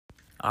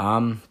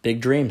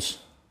Big dreams.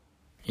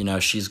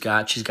 She's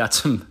got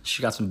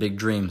some big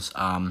dreams.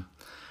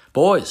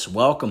 Boys,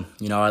 welcome.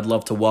 I'd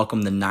love to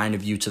welcome the 9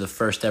 of you to the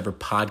first ever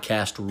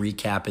podcast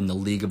recap in the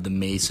League of the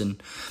Mason.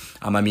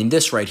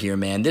 This right here,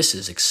 man, this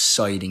is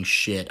exciting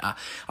shit.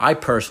 I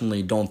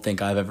personally don't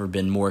think I've ever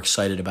been more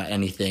excited about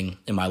anything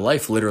in my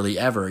life, literally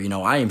ever.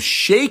 I am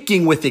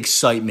shaking with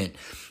excitement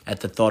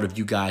at the thought of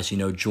you guys,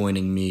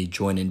 joining me,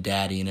 joining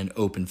Daddy in an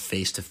open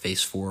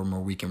face-to-face forum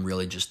where we can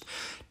really just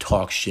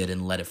talk shit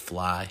and let it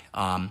fly.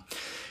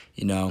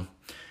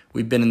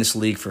 We've been in this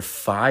league for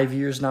 5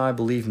 years now, I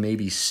believe,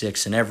 maybe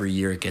 6, and every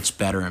year it gets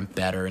better and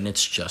better, and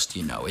it's just,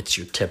 it's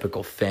your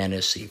typical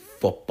fantasy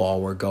football.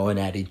 We're going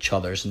at each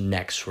other's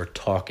necks. We're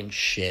talking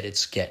shit.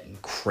 It's getting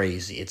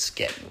crazy. It's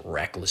getting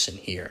reckless in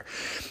here.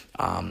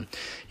 A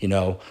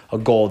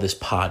goal of this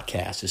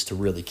podcast is to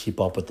really keep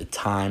up with the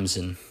times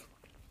and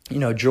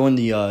join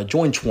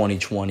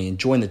 2020 and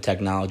join the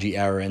technology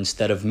era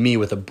instead of me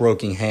with a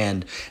broken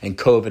hand and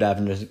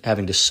COVID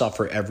having to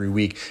suffer every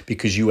week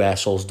because you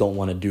assholes don't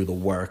want to do the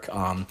work.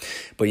 But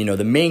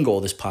the main goal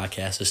of this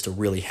podcast is to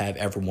really have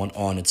everyone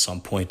on at some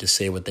point to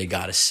say what they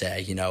got to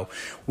say.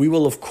 We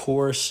will, of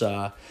course,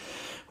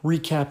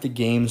 recap the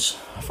games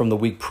from the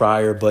week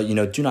prior, but,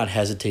 do not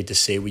hesitate to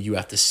say what you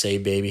have to say,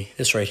 baby.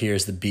 This right here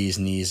is the bee's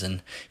knees,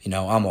 and,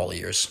 I'm all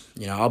ears.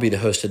 I'll be the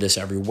host of this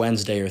every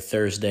Wednesday or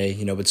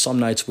Thursday, but some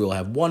nights we'll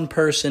have one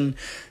person,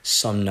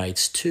 some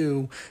nights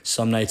 2,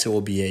 some nights it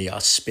will be a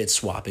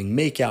spit-swapping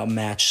make-out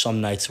match, some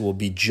nights it will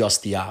be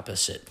just the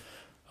opposite.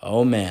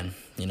 Oh, man,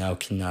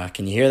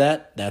 can you hear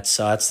that? That's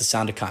the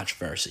sound of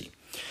controversy.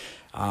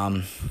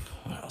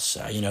 What else?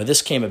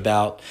 This came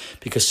about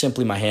because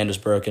simply my hand was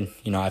broken.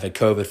 I've had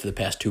COVID for the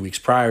past 2 weeks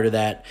prior to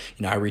that.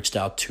 I reached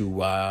out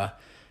to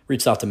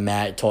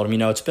Matt, told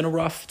him, it's been a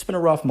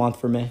rough month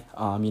for me.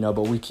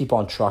 But we keep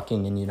on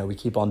trucking and, we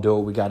keep on doing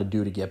what we got to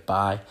do to get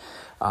by.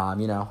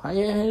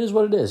 It is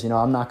what it is.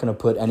 I'm not going to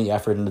put any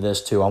effort into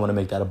this too. I want to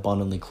make that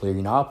abundantly clear.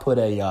 I'll put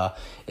a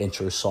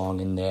intro song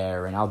in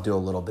there and I'll do a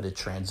little bit of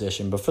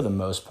transition. But for the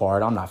most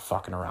part, I'm not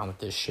fucking around with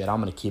this shit. I'm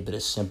going to keep it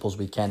as simple as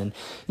we can. And,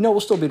 we'll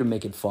still be able to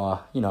make it fun,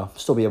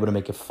 still be able to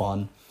make it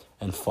fun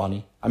and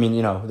funny.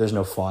 There's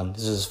no fun.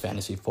 This is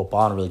fantasy football.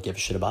 I don't really give a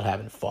shit about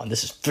having fun.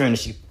 This is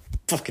fantasy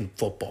fucking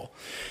football.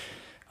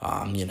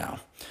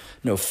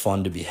 No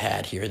fun to be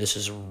had here. This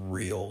is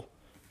real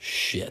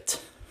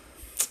shit.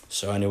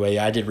 So anyway,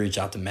 I did reach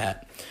out to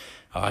Matt.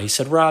 He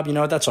said, Rob,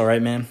 that's all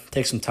right, man.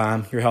 Take some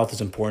time. Your health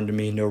is important to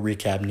me. No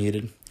recap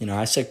needed.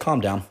 I said,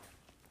 calm down,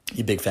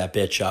 you big fat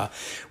bitch.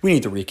 We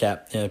need to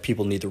recap.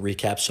 People need to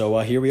recap. So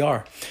here we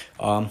are.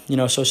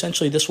 So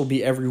essentially this will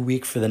be every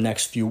week for the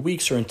next few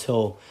weeks or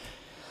until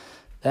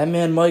that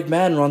man Mike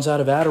Madden runs out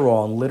of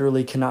Adderall and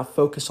literally cannot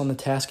focus on the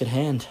task at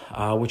hand,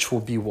 which will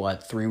be,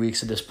 3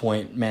 weeks at this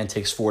point. Man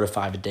takes 4 to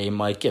 5 a day.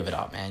 Mike, give it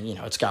up, man.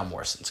 It's gotten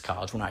worse since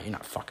college. You're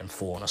not fucking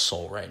fooling a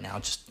soul right now.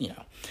 Just,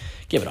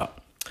 give it up.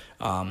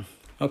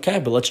 Okay,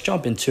 but let's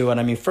jump into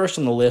it. First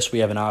on the list, we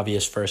have an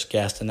obvious first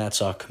guest, and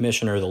that's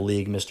Commissioner of the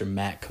League, Mr.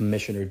 Matt,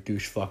 Commissioner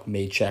DoucheFuck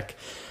MACHAK.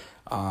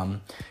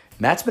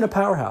 Matt's been a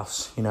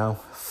powerhouse,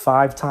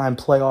 5-time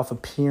playoff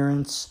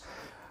appearance,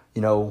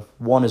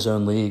 won his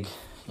own league.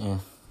 Yeah.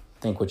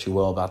 Think what you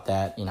will about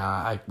that.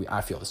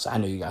 I feel this. I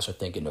know you guys are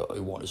thinking, oh,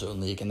 he won his own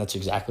league, and that's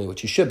exactly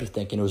what you should be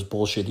thinking. It was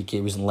bullshit. He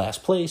was in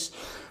last place,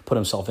 put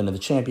himself into the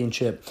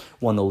championship,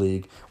 won the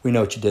league. We know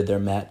what you did there,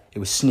 Matt. It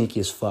was sneaky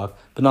as fuck,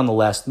 but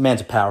nonetheless, the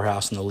man's a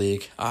powerhouse in the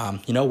league.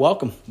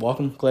 Welcome.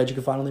 Glad you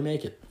could finally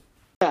make it.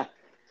 So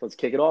let's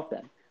kick it off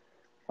then.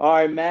 All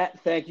right, Matt,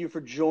 thank you for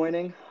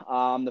joining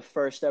the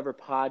first ever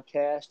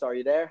podcast. Are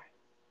you there?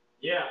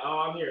 Yeah,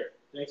 I'm here.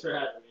 Thanks for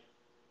having me.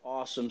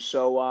 Awesome.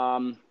 So,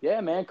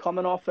 man,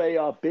 coming off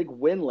a big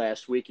win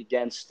last week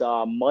against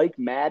Mike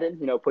Madden,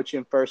 put you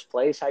in first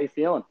place. How you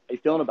feeling? How you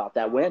feeling about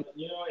that win?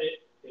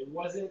 It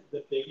wasn't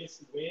the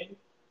biggest win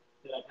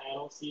that I've had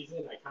all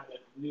season. I kind of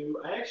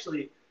knew.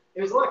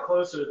 It was a lot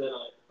closer than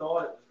I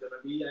thought it was going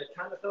to be. I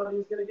kind of thought he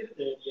was going to get it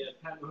there. Yeah,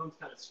 Pat Mahomes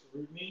kind of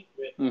screwed me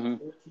with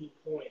 14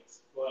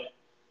 points. But,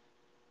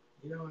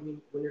 when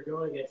you're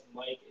going against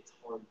Mike, it's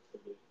hard to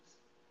lose.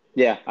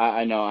 Yeah,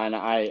 I know, and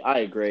I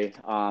agree.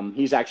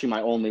 He's actually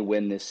my only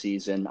win this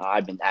season.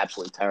 I've been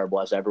absolutely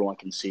terrible, as everyone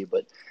can see,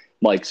 but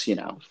Mike's, he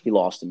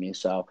lost to me.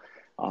 So,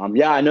 I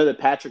know that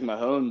Patrick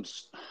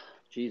Mahomes,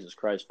 Jesus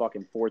Christ,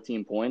 fucking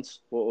 14 points.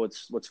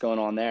 What's going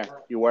on there?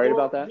 You worried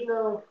about that?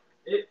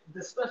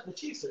 The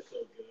Chiefs are so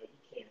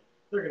good.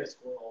 They're going to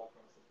score all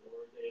across the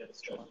board. They have a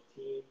special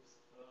teams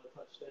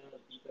touchdown,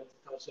 a defensive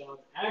touchdown.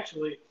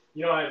 Actually,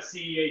 I have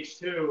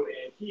CEH2,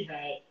 and he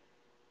had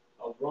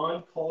a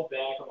run called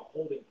back on a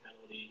holding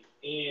penalty,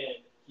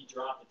 and he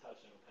dropped a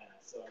touchdown pass.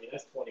 So,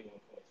 that's 21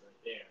 points right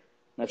there.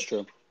 That's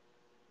true.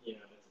 That's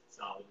a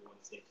solid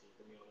 160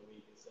 for me on the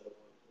week instead of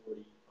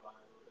 145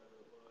 or whatever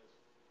it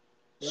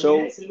was.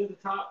 So, sit at the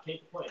top, can't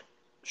complain.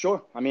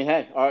 Sure.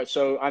 Hey. All right.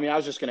 So, I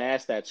was just going to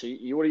ask that. So,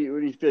 what do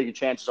you feel your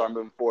chances are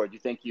moving forward? Do you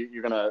think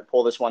you're going to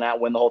pull this one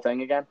out, win the whole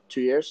thing again? 2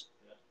 years?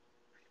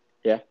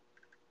 Yeah?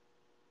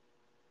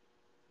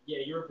 Yeah,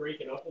 you were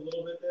breaking up a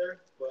little bit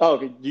there. But, Oh,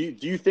 okay.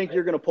 Do you think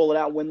you're going to pull it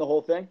out and win the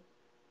whole thing?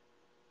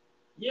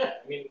 Yeah,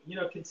 I mean,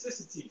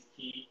 consistency is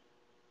key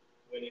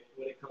when it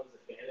comes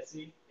to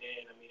fantasy.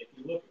 And I mean, if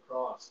you look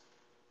across,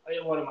 I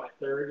am one of my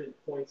third in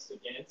points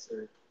against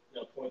or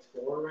points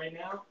for right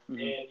now.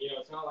 Mm-hmm. And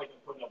it's not like I'm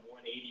putting up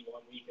 180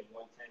 one week and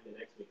 110 the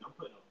next week. I'm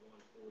putting up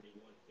 140,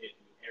 150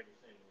 every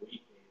single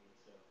week, baby.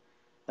 So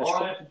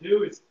all I have to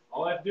do is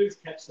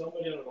catch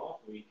somebody on an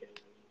off week, and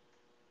I mean,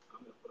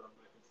 I'm gonna put up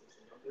my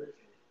consistent numbers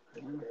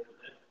and roll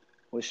with that.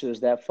 Wish it was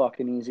that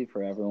fucking easy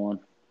for everyone.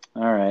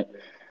 All right.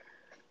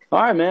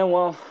 All right, man.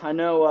 Well, I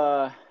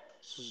know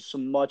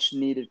some much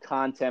needed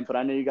content, but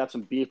I know you got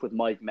some beef with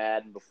Mike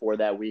Madden before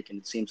that week, and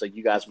it seems like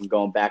you guys have been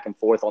going back and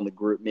forth on the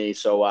group me.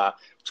 So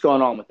what's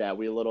going on with that?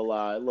 We a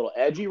little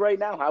edgy right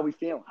now? How we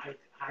feeling? I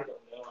don't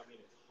know. I mean,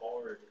 it's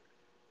hard.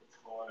 It's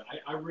hard.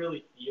 I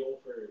really feel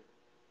for.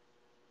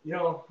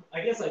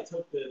 I guess I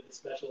took the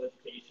special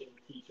education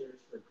teachers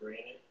for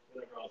granted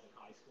whenever I was in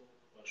high school.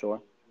 But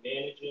Sure.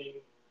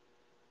 Managing,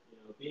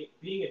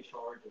 being in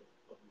charge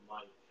of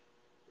Mike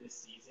this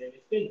season,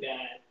 it's been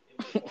bad in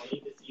the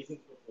 20 the seasons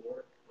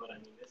before, but I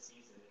mean, this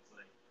season, it's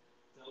like,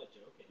 it's not a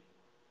joke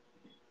anymore.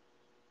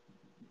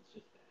 It's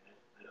just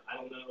bad. I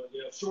don't know,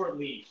 short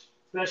leash,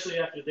 especially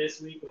after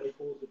this week when he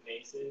pulls with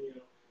Mason,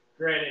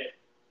 granted,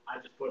 I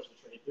just pushed the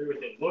trade through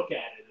and didn't look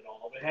at it at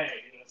all, but hey,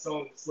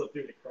 someone slipped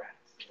through the cracks.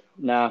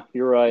 Nah,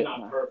 you're right.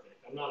 I'm not perfect.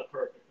 I'm not a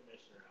perfect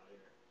commissioner out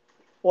here.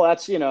 Well,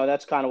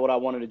 that's kind of what I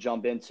wanted to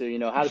jump into.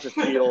 How does it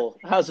feel?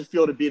 How does it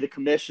feel to be the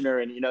commissioner?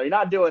 And you're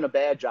not doing a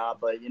bad job,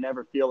 but you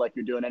never feel like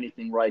you're doing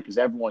anything right because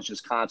everyone's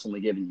just constantly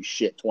giving you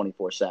shit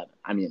 24/7.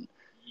 I mean,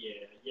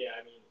 yeah.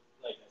 I mean,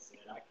 like I said,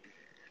 I can do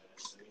that.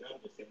 I mean,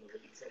 I'm just in the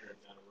league. Someone's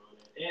got to run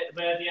it.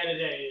 But at the end of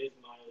the day, it is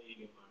my league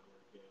and my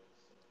work goes.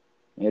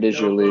 So. It is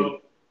your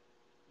league.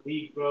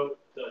 League vote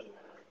doesn't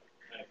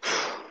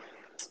matter.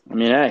 I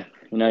mean, hey,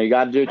 you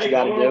got to do what you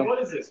got to do. What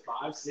is this?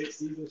 5, 6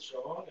 seasons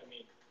strong? I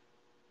mean,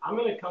 I'm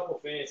in a couple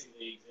fantasy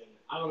leagues, and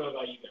I don't know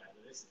about you guys,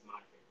 but this is my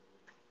favorite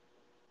league.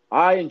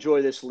 I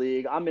enjoy this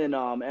league. I'm in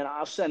and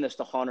I'll send this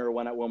to Hunter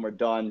when we're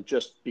done,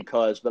 just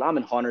because. But I'm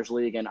in Hunter's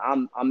league, and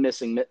I'm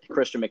missing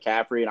Christian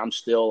McCaffrey, and I'm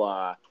still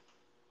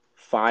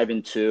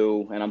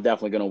 5-2, and I'm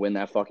definitely going to win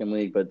that fucking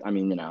league. But I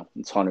mean,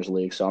 it's Hunter's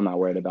league, so I'm not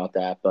worried about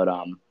that. But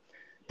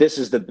this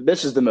is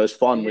the most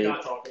fun league. We're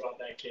not talking about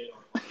that kid.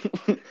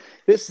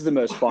 This is the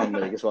most fun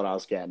league, is what I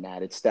was getting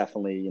at. It's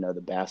definitely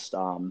the best.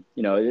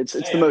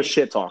 It's the most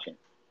shit talking.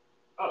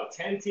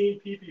 10-team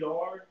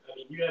PPR. I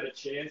mean, you have a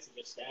chance to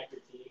just stack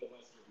your team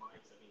unless you're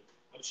Mike's. I mean,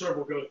 I'm sure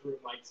we'll go through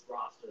Mike's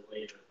roster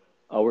later.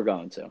 But, oh, we're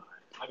going to.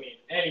 I mean,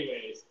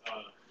 anyways,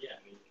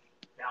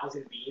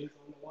 1,000 beans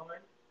on the line.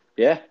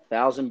 Yeah,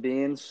 1,000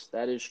 beans.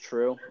 That is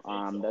true.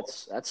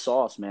 That's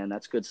sauce, man.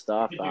 That's good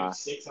stuff. You could do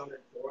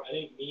 604. I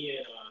think me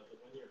and the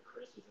 1 year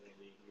Chris was in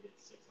the league, we did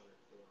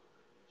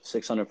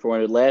 600,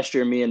 400. Last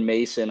year, me and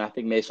Mason, I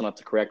think Mason will have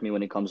to correct me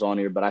when he comes on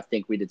here, but I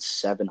think we did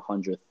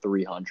 700,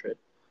 300.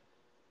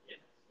 Yeah.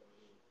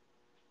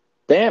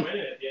 Damn. Win it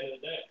at the end of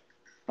the day.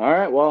 All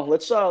right, well,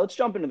 let's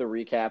jump into the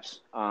recaps.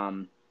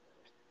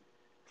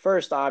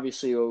 First,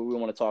 obviously, we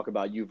want to talk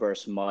about you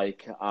versus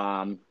Mike.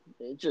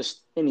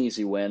 Just an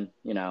easy win.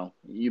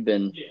 You've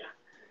been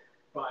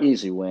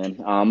easy win.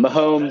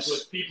 Mahomes.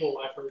 That's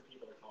what I've heard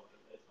people are calling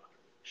it. It's fine.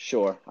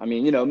 Sure. I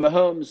mean,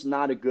 Mahomes,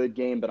 not a good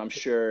game, but I'm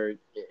sure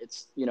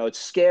it's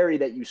scary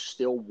that you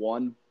still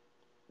won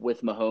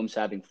with Mahomes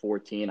having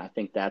 14. I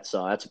think that's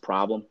a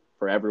problem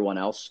for everyone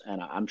else, and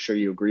I'm sure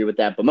you agree with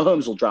that. But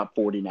Mahomes will drop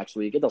 40 next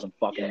week. It doesn't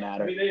fucking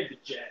matter. I mean, they have the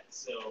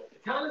Jets, so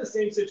kind of the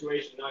same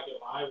situation, not going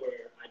to lie,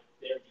 where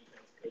their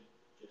defense could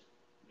just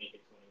make it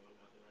 21-0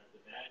 after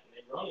that, and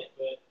they run it.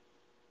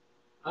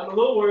 But I'm a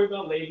little worried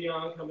about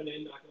Le'Veon coming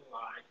in, not going to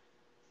lie.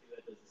 See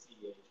that does the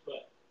CEH,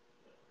 but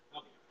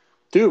I'll be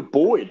honest. Dude,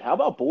 Boyd. How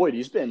about Boyd?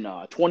 He's been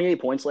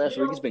 28 points last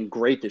week. He's been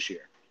great this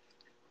year.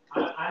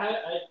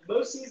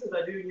 Most seasons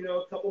I do,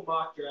 a couple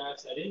mock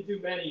drafts. I didn't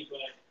do many, but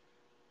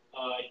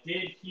I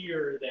did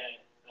hear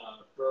that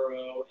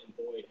Burrow and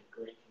Boyd had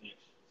great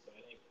connections. So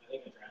I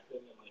think I drafted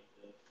him in like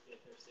the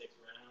 5th or 6th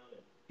round,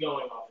 and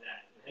going off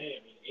that. And hey,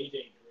 I mean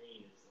AJ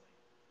Green is like,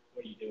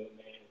 what are you doing,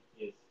 man?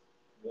 He is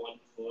 1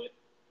 foot.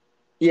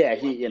 Yeah,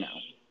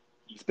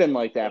 it's been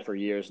like that for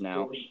years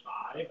now.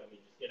 45. I mean,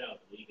 just get out of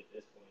the league at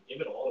this point.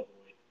 Give it all to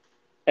Boyd.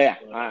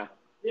 Yeah,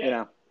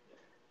 yeah.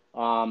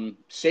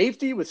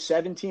 Safety with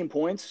 17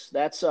 points.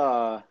 That's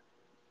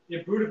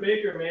Yeah, Buda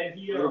Baker, man.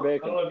 Buda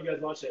Baker. I don't know if you guys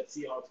watched that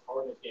Seahawks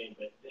Cardinals game,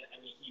 but I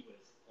mean, he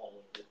was all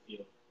over the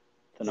field.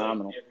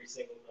 Phenomenal. Like every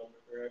single number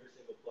or every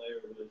single player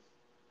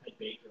had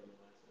Baker on the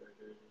last of their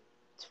jersey.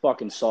 It's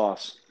fucking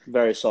sauce.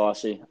 Very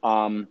saucy.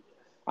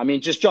 I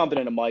mean, just jumping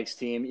into Mike's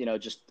team,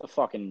 just a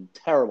fucking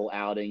terrible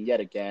outing yet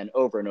again,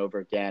 over and over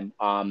again.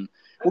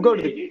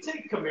 If you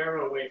take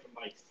Camaro away from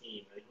Mike's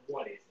team, like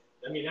what is it?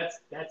 I mean,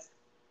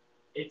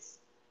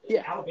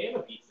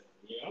 Alabama beats them.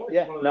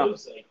 It's one of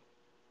those, like.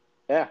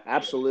 Yeah,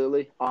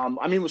 absolutely.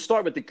 I mean, we'll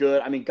start with the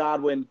good. I mean,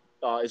 Godwin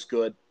is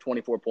good.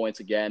 24 points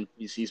again.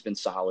 He's been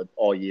solid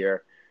all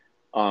year.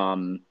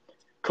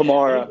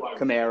 Kamara,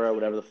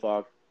 whatever the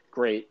fuck.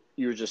 Great.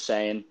 You were just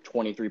saying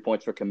 23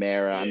 points for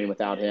Kamara. I mean,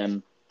 without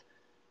him.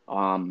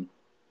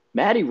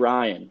 Matty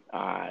Ryan,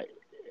 I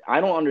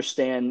don't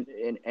understand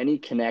in any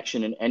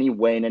connection, in any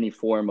way, in any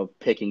form of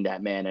picking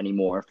that man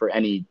anymore for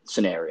any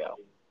scenario.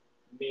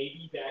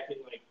 Maybe back in,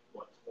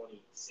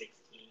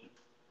 2016.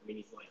 I mean,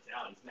 he's lights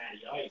out. He's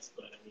Matty Ice.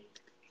 But, I mean,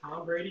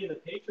 Tom Brady and the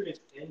Patriots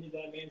ended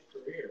that man's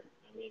career.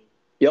 I mean,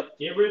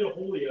 get rid of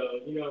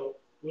Julio.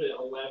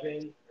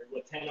 11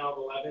 or 10 out of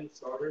 11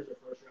 starters or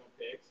first-round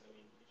picks. I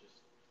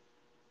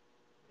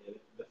mean,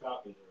 the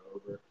Falcons are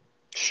over.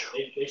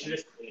 They should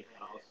just clean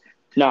house.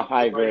 No,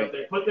 I agree.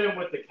 They put them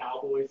with the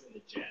Cowboys and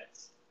the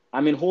Jets.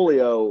 I mean,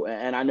 Julio,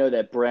 and I know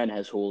that Bren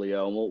has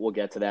Julio, and we'll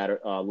get to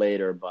that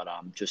later, but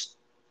just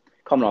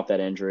coming off that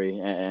injury,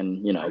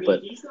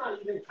 but he's not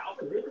even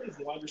Calvin Ridley's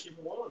the wide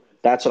receiver one.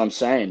 That's what I'm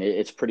saying.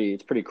 It's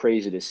pretty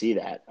crazy to see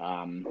that.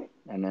 And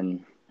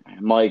then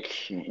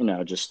Mike,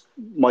 just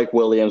Mike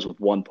Williams with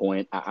 1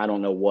 point. I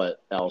don't know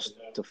what else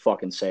to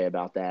fucking say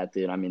about that,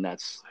 dude. I mean,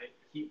 that's.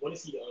 What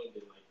is he owned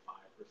in 5%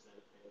 of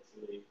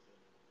fantasy leagues?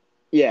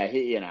 Yeah,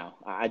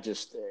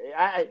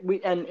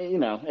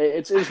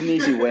 it's an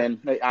easy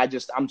win.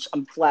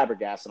 I'm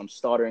flabbergasted. I'm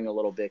stuttering a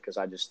little bit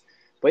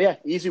but yeah,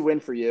 easy win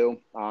for you.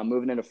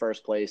 Moving into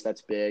first place,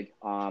 that's big.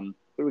 What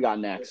do we got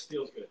next?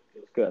 Feels good.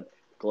 Good.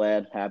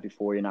 Glad, happy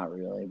for you. Not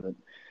really, but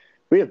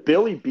we have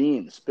Billy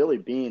Beans. Billy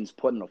Beans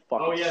putting a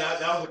fucking. Oh yeah,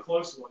 that was a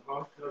close one,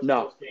 huh?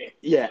 No. Close game.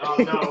 Yeah. No,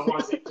 it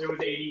wasn't. It was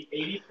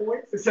 80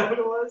 points. Is that what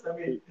it was? I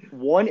mean,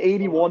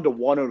 181 to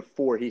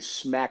 104. He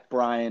smacked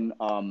Brian.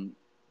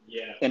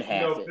 In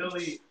half.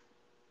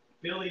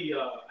 Billy,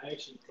 I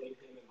actually played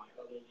him in my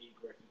other league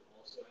where he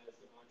also has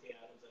Devontae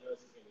Adams. I know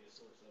this is going to be a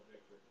sore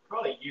subject for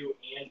probably you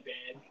and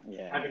Ben.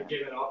 Yeah. Haven't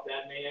given up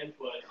that man,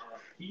 but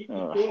he's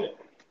good.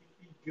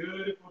 He's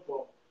good at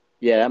football.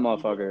 Yeah, that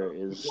motherfucker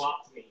is. He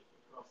blocked me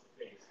across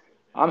the face.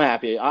 I'm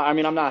happy. I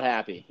mean, I'm not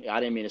happy. I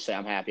didn't mean to say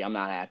I'm happy. I'm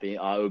not happy.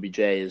 OBJ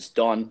is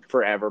done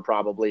forever,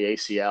 probably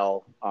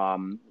ACL.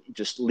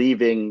 Just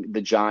leaving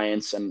the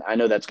Giants, and I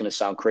know that's going to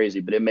sound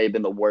crazy, but it may have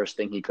been the worst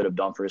thing he could have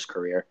done for his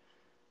career.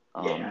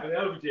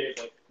 OBJ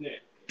is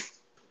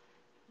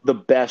the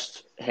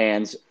best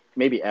hands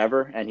maybe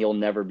ever, and he'll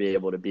never be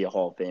able to be a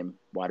Hall of Fame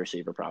wide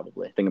receiver,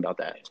 probably. Think about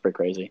that. It's pretty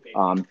crazy.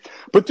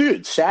 But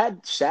dude,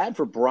 sad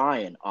for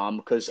Brian.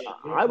 Because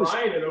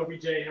Brian and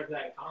OBJ have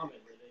that in common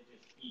where they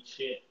just eat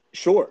shit.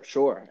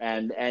 Sure.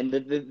 And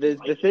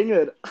the thing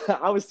that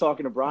I was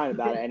talking to Brian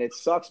about it, and it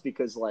sucks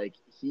because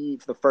he,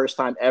 for the first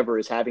time ever,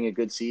 is having a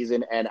good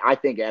season. And I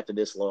think after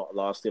this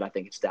loss, dude, I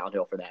think it's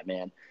downhill for that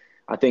man.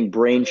 I think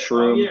Brain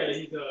Shroom.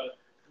 He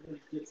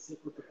gets sick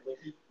with the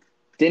blicky.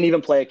 Didn't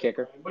even play a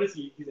kicker. What is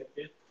he? He's a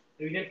fifth?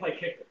 He didn't play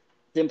kicker.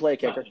 Didn't play a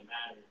kicker. It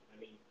matter. I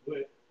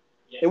mean,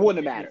 it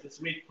wouldn't have mattered. This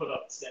week put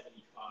up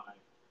 75.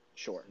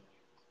 Sure.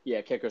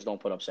 Yeah, kickers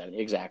don't put up 70.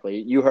 Exactly.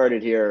 You heard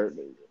it here.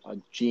 A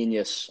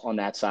genius on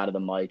that side of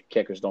the mic.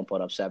 Kickers don't put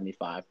up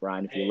 75.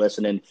 Brian, if you're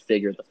listening,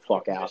 figure the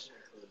fuck out.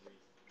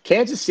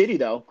 Kansas City,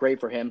 though, great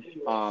for him.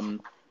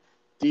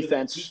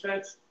 Defense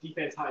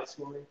high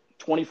scoring.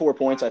 24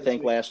 points, I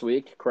think, last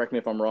week. Correct me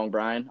if I'm wrong,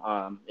 Brian,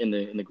 in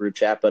the group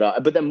chat.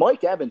 But then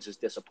Mike Evans is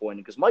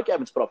disappointing because Mike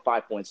Evans put up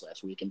 5 points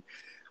last week, and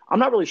I'm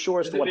not really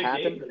sure as to what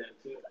happened.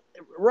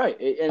 Right,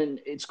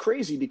 and it's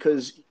crazy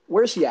because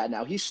where's he at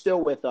now? He's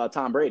still with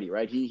Tom Brady,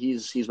 right?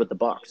 He's with the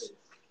Bucs.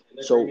 And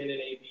they're bringing in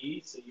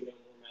AB, so you have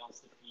more mouths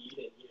to feed,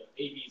 and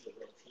AB's a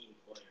real team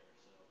player.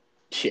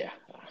 So. Yeah,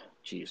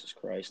 Jesus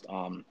Christ.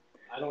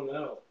 I don't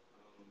know.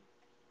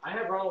 I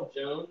have Ronald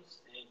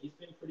Jones, and he's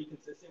been pretty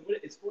consistent.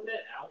 Is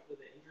Fournette out with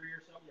an injury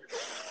or something?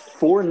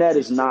 Fournette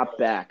is not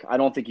back. I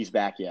don't think he's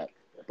back yet,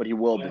 but he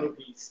will be. I hope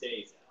he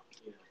stays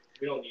out.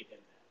 We don't need him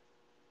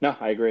No,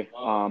 back. I agree.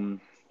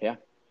 Yeah.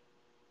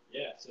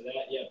 Yeah. So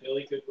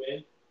Billy could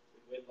win.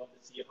 We'd love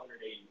to see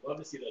 180. Love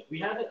to see those. We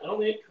haven't. I don't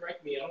think.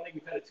 Correct me. I don't think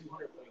we've had a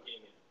 200-point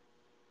game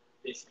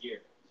this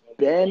year.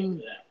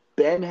 So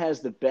Ben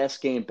has the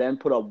best game. Ben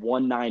put up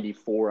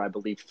 194, I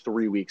believe,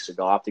 3 weeks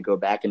ago. I'll have to go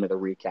back into the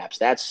recaps.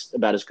 That's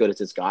about as good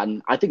as it's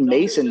gotten. I think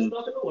Mason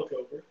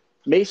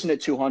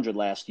at 200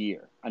 last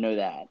year. I know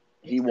that.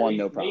 He won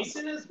no problem.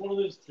 Mason is one of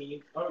those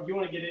teams. Oh, you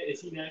want to get it?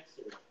 Is he next?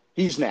 Or?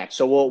 He's next.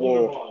 So we'll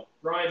move on.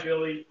 Brian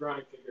figure it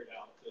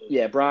out.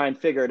 Yeah, Brian,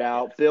 figure it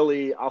out.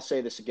 Billy, I'll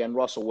say this again.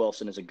 Russell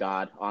Wilson is a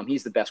god.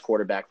 He's the best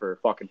quarterback for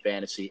fucking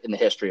fantasy in the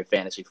history of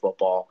fantasy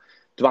football.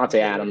 Devontae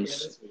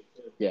Adams.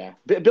 Yeah.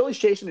 Billy's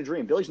chasing a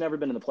dream. Billy's never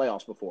been in the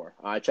playoffs before.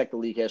 I checked the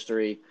league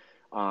history.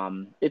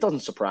 It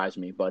doesn't surprise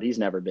me, but he's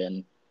never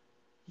been.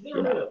 He's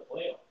never been in the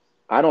playoffs.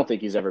 I don't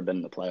think he's ever been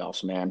in the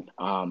playoffs, man.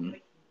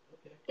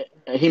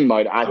 He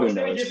might. Who knows? I was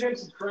going to give him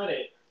some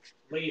credit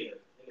later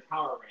in the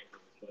power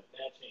rankings, but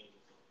that changes.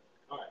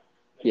 All right.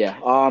 Yeah.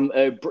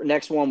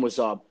 Next one was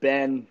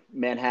Ben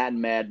Manhattan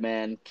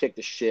Madman kicked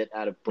the shit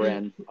out of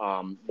Bren,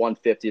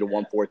 150 to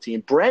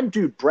 114.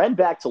 Bren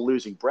back to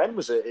losing. Bren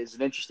is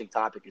an interesting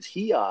topic because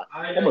he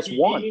almost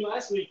won. He beat me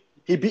last week.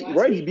 He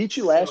beat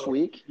you last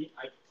week.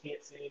 I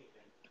can't say anything.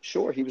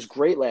 Sure, he was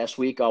great last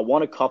week.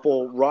 Won a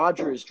couple.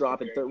 Rodgers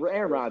dropping.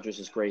 Aaron Rodgers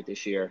is great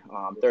this year.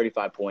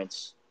 35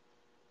 points.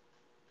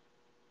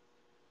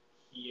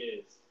 He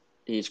is.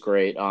 He's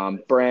great.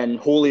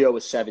 Julio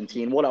was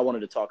 17. What I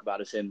wanted to talk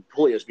about is him.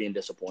 Julio's being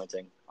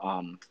disappointing.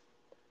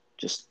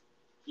 Just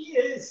He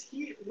is.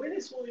 When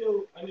is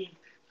Julio? I mean,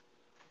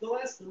 the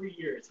last 3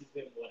 years he's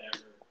been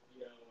whatever.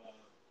 You know.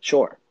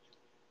 Sure.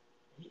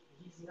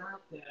 He's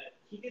not that.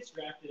 He gets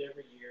drafted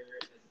every year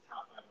as a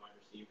top 5 wide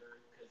receiver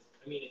because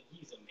I mean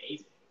he's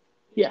amazing.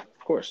 Yeah,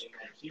 of course.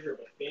 Wide receiver,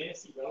 but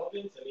fantasy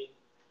relevance. I mean,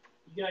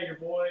 you got your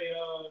boy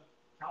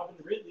Calvin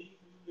Ridley,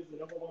 who is the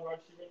number 1 wide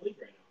receiver in the league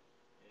right now.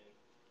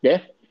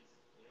 Yeah.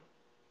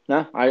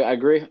 No, I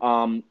agree.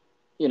 Coming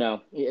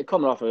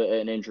off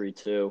an injury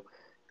too,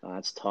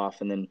 that's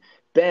tough. And then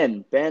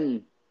Ben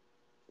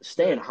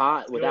staying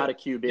hot without a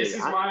QB. This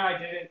is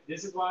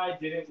why I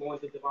didn't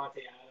want the Devontae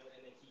Adams,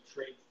 and then he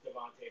trades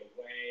Devontae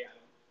away.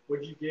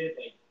 What'd you get?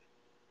 Like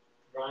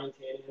Ryan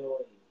Tannehill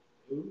and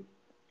who?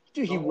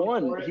 Dude, he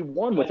won. He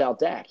won without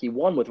Dak. He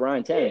won with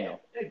Ryan Tannehill.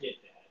 Yeah, I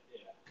get that.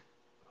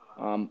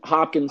 Yeah.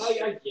 Hopkins. I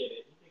get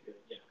it.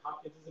 Yeah,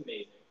 Hopkins is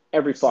amazing.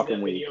 Every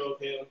fucking week. Video of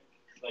him,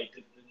 like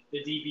the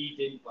DB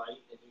didn't bite,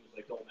 and he was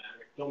like, "Don't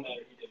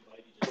matter, he didn't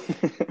bite. He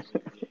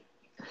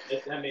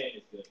just that man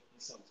is good.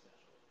 He's something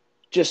special."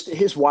 Just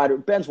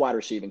Ben's wide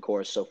receiving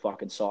core is so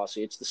fucking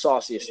saucy. It's the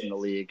sauciest in the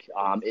league.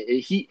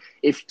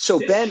 This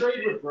Ben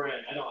trade with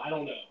Brent, I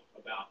don't know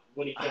about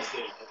what he just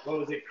did. What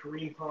was it,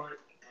 Kareem Hunt?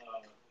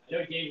 I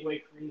know he gave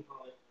away Kareem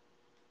Hunt,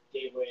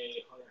 gave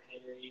away Hunter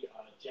Henry,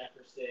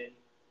 Jefferson,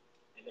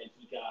 and then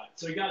he got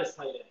his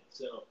tight end.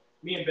 So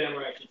me and Ben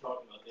were actually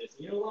talking about this.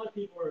 You know, a lot of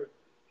people are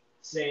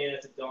saying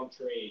it's a dumb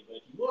trade, but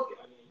if you look at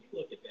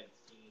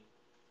Ben's team,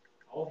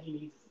 all he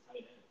needs is a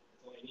tight end.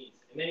 That's all he needs.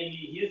 And then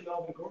he has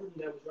Melvin Gordon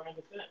that was riding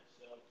the fence.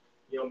 So,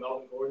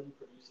 Melvin Gordon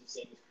produces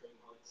same as Kareem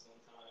Hunt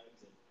sometimes.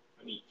 And,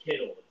 I mean,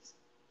 Kittle is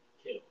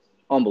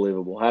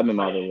unbelievable. Have him in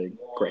my other league.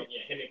 Great.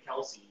 Yeah, him and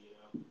Kelsey,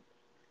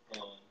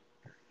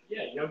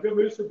 good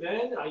moves for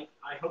Ben. I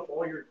hope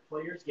all your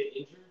players get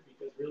injured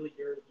because really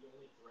you're the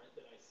only threat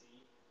that I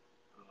see.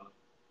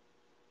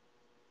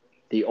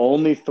 The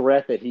only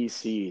threat that he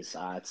sees.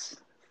 It's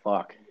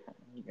fuck.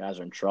 You guys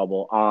are in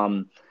trouble.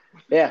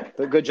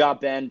 But good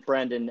job, Ben.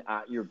 Brendan,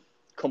 you're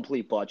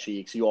complete butt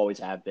cheeks. You always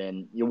have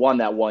been. You won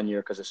that 1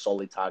 year because of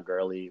solely Todd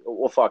Gurley.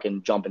 We'll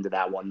fucking jump into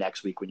that one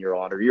next week when you're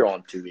on, or you're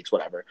on 2 weeks,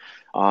 whatever.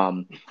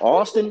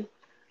 Austin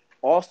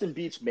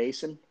beats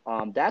Mason.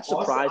 That's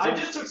surprising. I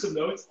just took some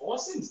notes.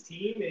 Austin's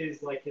team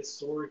is like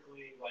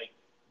historically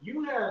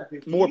you have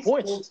the more least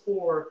points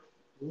for,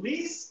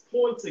 least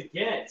points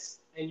against,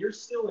 and you're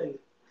still in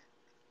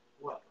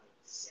what,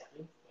 7th? I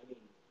mean,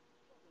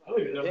 I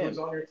don't even know who's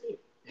on your team.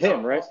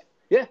 Him, right? Austin.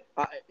 Yeah.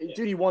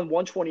 Dude, he won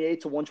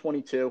 128 to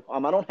 122. I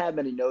don't have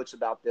many notes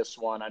about this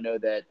one. I know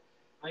that.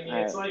 I mean,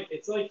 it's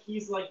like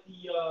he's like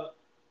the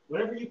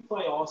whenever you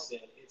play Austin,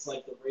 it's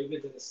like the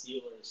Ravens and the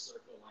Steelers circa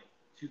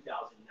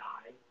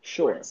 2009.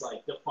 Sure. Where it's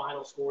like the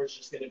final score is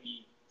just going to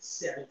be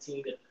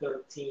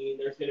 17-13.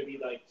 There's going to be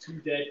 2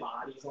 dead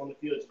bodies on the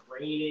field. It's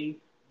raining,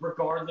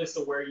 regardless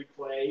of where you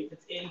play. If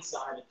it's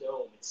inside a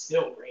dome, it's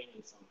still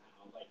raining somehow.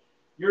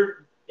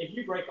 If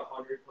you break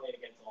 100 playing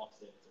against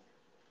Austin, it's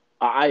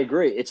I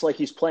agree. It's like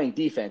he's playing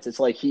defense. It's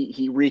like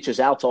he reaches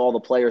out to all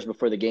the players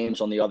before the games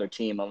on the other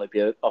team, on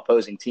the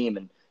opposing team,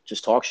 and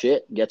just talks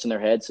shit, gets in their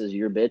head, says,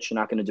 "You're a bitch. You're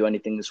not going to do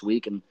anything this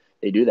week," and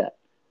they do that.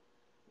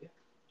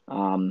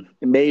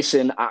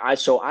 Mason, I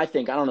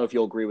think, I don't know if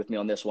you'll agree with me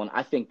on this one.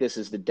 I think this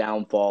is the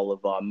downfall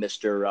of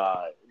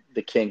Mr.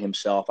 The King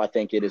himself. I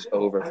think it is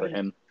over for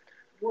him.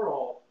 I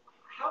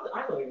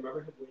don't even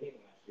remember him winning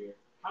last year.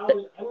 I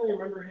don't even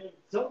remember him.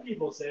 Some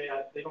people say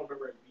they don't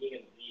remember him being in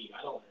the league.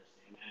 I don't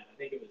understand that. I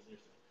think it was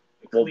just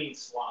a clean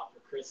swap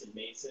for Chris and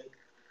Mason.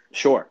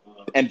 Sure.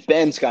 And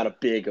Ben's got a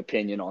big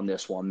opinion on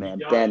this one,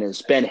 man.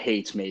 Ben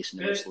hates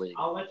Mason in this league.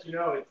 I'll let you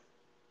know. It's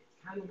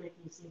kind of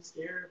making me seem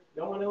scared.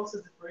 No one else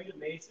is afraid of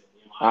Mason.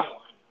 I know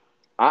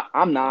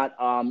I'm not.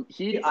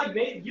 It's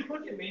like you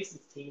look at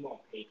Mason's team on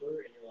paper,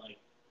 and you're like,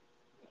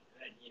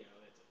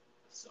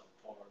 that's a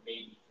subpar,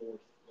 maybe 4th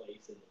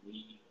place in the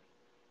league.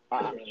 He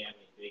doesn't really have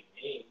any big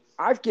names.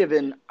 I've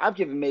given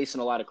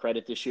Mason a lot of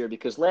credit this year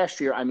because last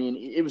year, I mean,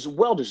 it was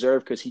well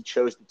deserved because he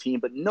chose the team,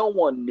 but no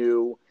one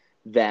knew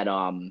that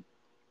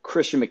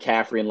Christian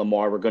McCaffrey and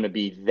Lamar were going to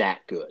be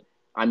that good.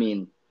 I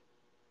mean,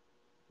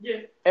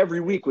 yeah.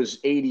 Every week was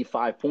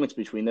 85 points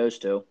between those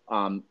two.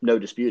 No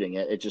disputing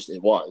it. It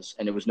was,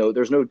 and there's no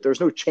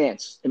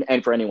chance,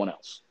 and for anyone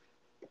else.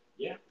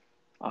 Yeah.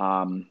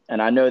 And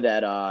I know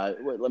that.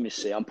 Let me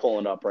see. I'm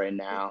pulling up right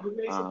now. Who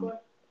Mason play?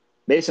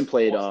 Mason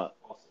played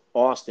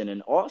Austin,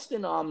 and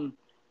Austin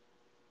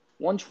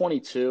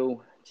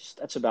 122.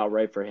 That's about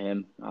right for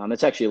him.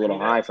 It's actually a little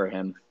high for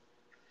him.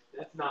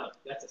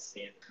 That's a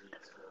standard league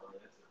score.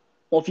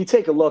 Well, if you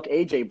take a look,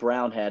 A.J.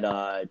 Brown had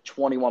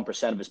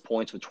 21% of his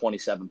points with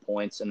 27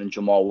 points, and then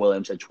Jamal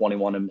Williams had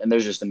 21, and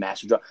there's just a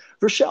massive drop.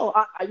 Rochelle,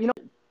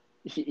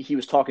 he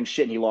was talking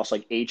shit, and he lost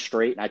 8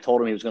 straight, and I told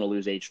him he was going to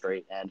lose 8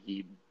 straight, and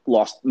he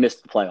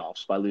missed the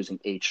playoffs by losing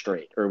 8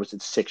 straight, or was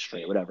it 6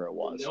 straight, whatever it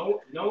was.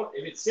 No.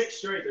 If it's 6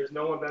 straight, there's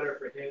no one better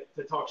for him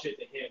to talk shit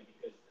to him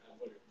because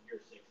you're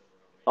 6 in a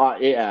row.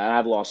 Right? Yeah, and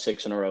I've lost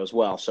 6 in a row as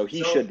well, so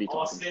he should be talking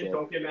Austin, shit.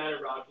 Don't get mad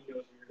at Rob. He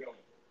knows where you're going.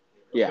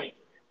 Yeah.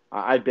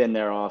 I've been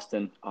there,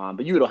 Austin.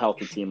 But you had a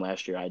healthy team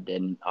last year. I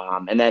didn't.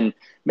 And then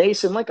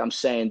Mason, like I'm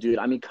saying, dude,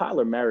 I mean,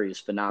 Kyler Murray is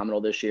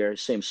phenomenal this year.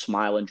 Same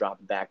smiling,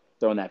 dropping back,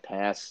 throwing that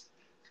pass.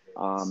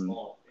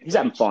 He's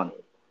having fun.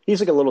 He's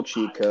like a little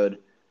cheat code.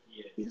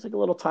 He's like a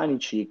little tiny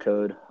cheat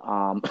code.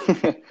 I love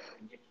him.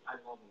 I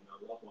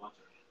love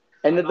watching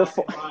him. And the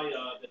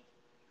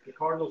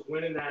Cardinals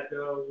winning that,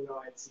 though,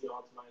 I'd see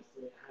odds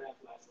 -3.5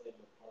 last leg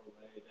of the parlay.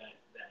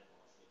 That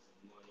lost me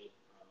some money.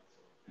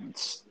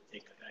 So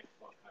take that back.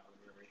 Fuck Kyler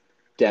Murray.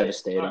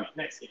 Devastating. All right,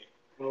 next game.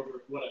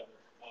 Over,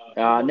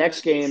 whatever.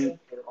 Next game.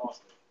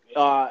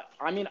 So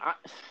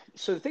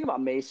the thing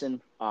about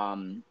Mason,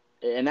 and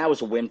that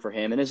was a win for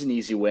him, and it's an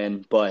easy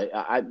win,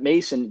 but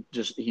Mason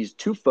he's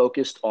too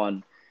focused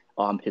on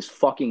his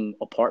fucking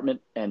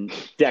apartment and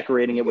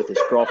decorating it with his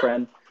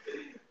girlfriend.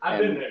 I've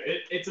been there.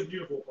 It's a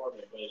beautiful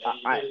apartment, but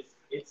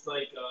it's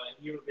like have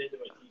you ever been to a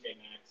TJ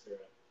Maxx or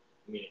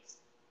it's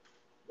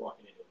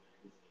walking into a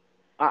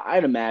magazine.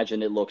 I'd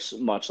imagine it looks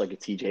much like a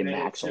TJ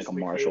Maxx, like a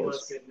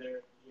Marshalls. Sitting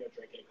there,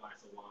 drinking a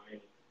glass of wine,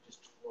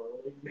 just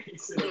twirling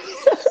Mason.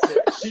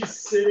 She's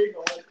sitting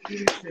on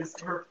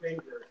her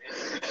finger,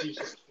 and she's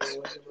just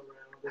twirling him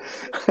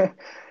around.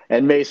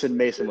 And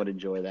Mason would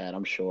enjoy that,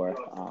 I'm sure.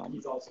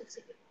 He's also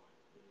sipping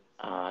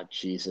wine.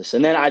 Jesus.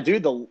 And then I do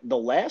the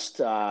last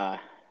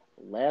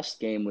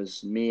game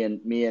was me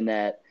and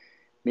that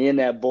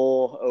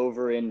bull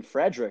over in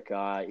Frederick,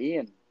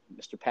 Ian,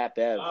 Mr. Pat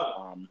Bev,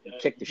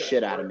 kicked the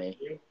shit out of me.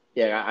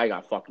 Yeah, I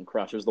got fucking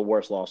crushed. It was the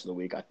worst loss of the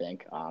week, I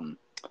think.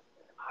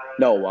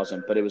 No, it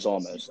wasn't, but it was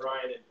almost.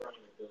 Brian and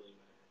Billy.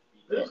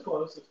 It was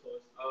close.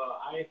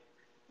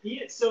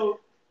 So,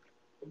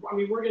 I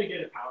mean, we're gonna get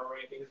into power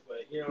rankings,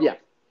 but yeah,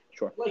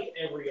 sure. Like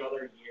every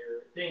other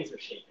year, things are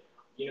shaking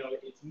up.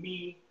 It's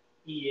me,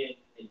 Ian,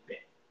 and Ben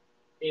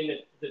in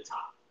the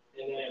top,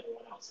 and then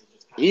everyone else is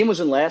just. Ian was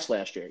in last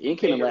year. Ian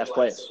came in last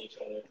place.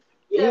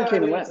 Ian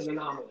came in last. It's an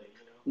anomaly.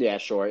 Yeah,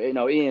 sure.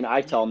 Ian,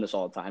 I tell him this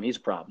all the time. He's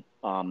a problem.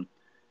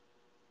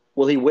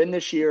 Will he win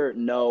this year?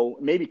 No.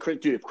 Maybe,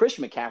 dude, if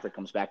Christian McCaffrey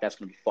comes back, that's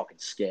going to be fucking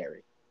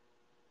scary.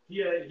 He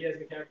has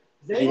McCaffrey.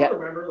 Does anyone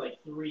remember,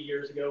 3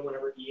 years ago,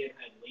 whenever Ian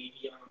had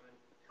Le'Veon,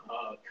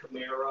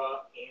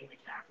 Kamara, and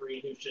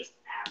McCaffrey, who's just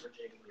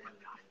averaging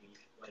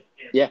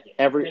 190?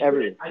 Every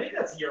I think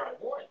that's the year I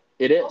won.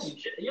 It is.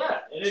 Yeah,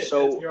 it is.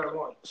 So, that's the year I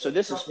won. So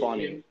this is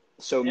funny.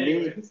 So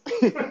me,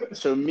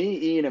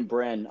 Ian, and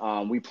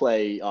Bren, we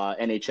play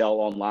NHL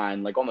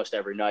online almost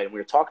every night, and we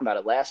were talking about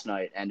it last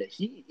night. And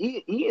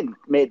Ian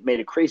made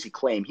a crazy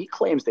claim. He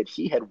claims that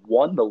he had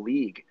won the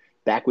league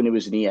back when it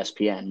was an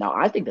ESPN. Now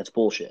I think that's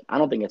bullshit. I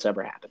don't think it's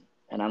ever happened,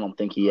 and I don't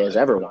think he has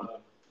ever won.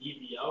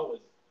 EVL was.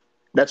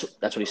 That's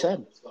what he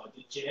said. I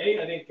think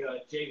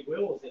Jay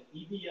Wills and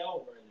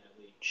EVL were in that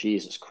league.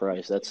 Jesus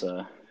Christ, that's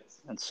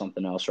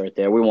something else right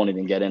there. We won't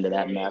even get into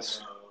that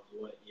mess.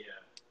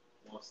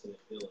 Lost to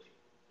Philly.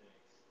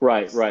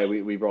 Right.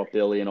 We brought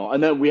Billy and all.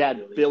 And then we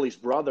had Billy's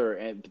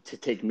brother to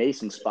take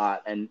Mason's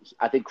spot, and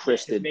I think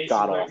Chris did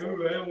god awful.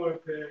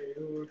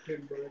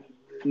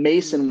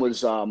 Mason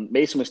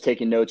was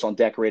taking notes on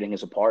decorating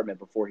his apartment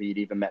before he'd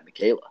even met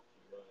Michaela.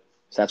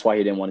 So that's why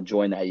he didn't want to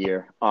join that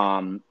year.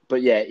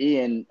 But yeah,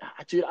 Ian,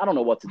 dude, I don't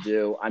know what to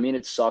do. I mean,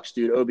 it sucks,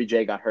 dude.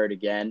 OBJ got hurt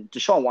again.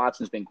 Deshaun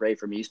Watson's been great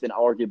for me. He's been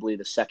arguably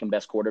the third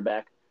best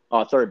quarterback.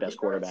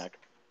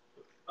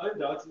 I've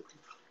got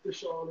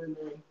Deshaun in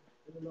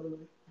another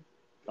league.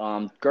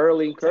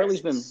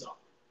 Gurley's been,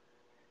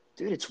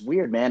 dude, it's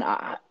weird, man.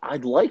 I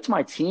liked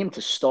my team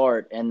to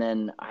start, and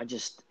then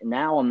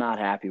now I'm not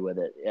happy with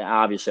it.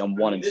 Obviously, I'm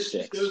 1-6. This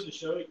just goes to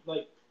show,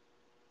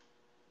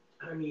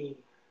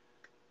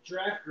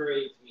 draft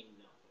grades mean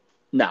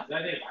nothing. No.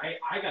 I think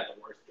I got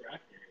the worst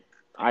draft grade.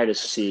 I had a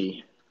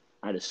C.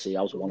 I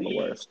was one of the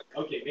worst.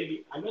 Okay,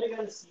 maybe I might have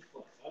got a C+. I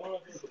don't know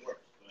if it was the worst,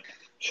 but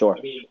sure.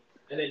 I mean,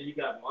 and then you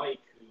got Mike,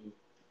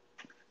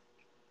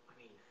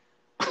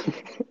 who,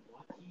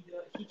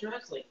 he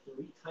drafts 3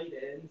 tight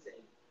ends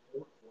and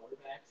 4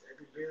 quarterbacks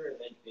every year, and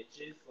then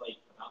bitches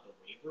about the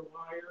waiver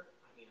wire.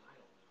 I mean, I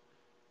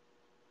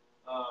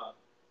don't know.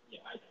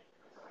 I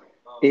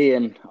digress.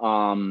 Ian,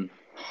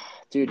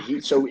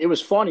 dude, so it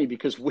was funny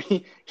because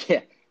I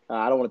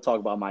don't want to talk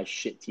about my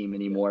shit team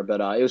anymore, but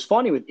it was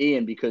funny with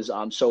Ian because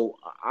so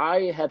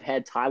I have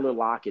had Tyler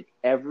Lockett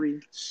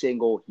every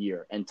single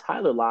year, and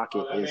Tyler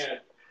Lockett is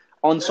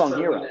unsung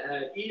hero.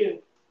 Ian,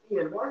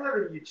 why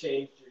haven't you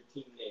changed your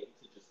team name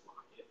to just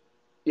Lockett?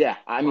 Yeah,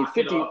 I mean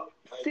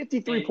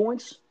 53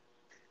 points.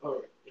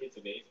 Oh, it's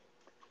amazing.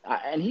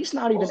 And he's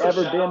not even also,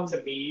 ever shout been out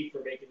to me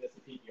for making this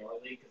a PPR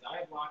league because I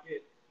have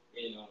Lockett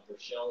in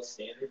Rochelle's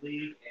standard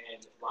league,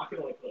 and Lockett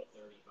only put up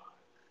 35.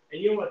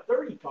 And you know what?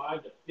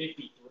 35 to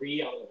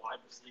 53 on the wide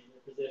receiver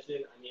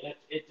position. I mean,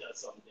 it does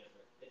something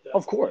different. It does.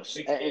 Of course.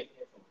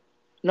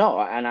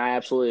 No, and I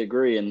absolutely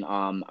agree. And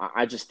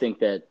I just think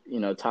that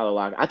Tyler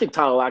Lockett. I think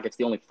Tyler Lockett's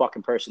the only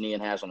fucking person Ian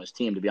has on his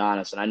team, to be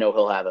honest. And I know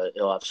he'll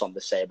have something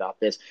to say about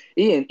this.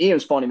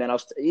 Ian's funny, man.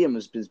 Ian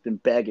has been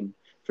begging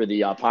for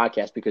the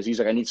podcast because he's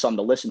like, I need something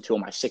to listen to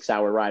on my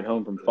 6-hour ride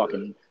home from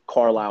fucking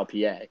Carlisle,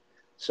 PA.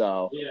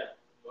 So Yeah.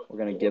 we're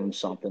gonna give him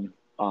something.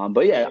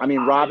 But yeah, I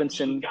mean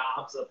Robinson.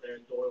 Gobs up there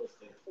in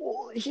Doylestown.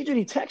 Well, he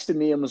texted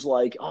me and was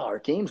like, "Oh, our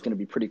game's going to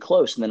be pretty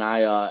close." And then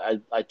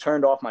I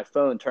turned off my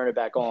phone, turned it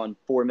back on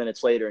 4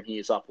 minutes later, and he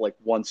is up like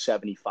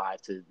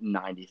 175 to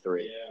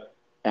 93. Yeah.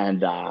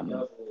 And That was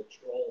a little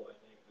troll, I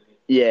think.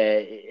 yeah,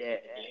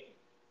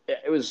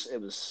 it was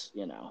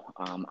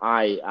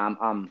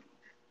I'm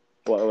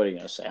what are you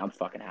gonna say? I'm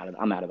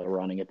out of the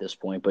running at this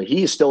point, but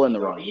he's still in the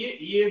running.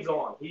 Ian's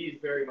on. He's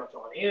very much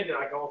on. And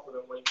I golfed with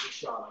him when he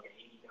shot like an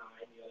 89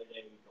 the other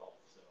day we golfed.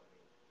 So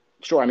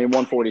Sure, I mean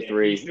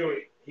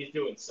 143. He's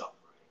doing something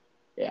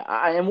right.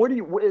 Yeah, and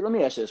let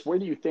me ask you this: where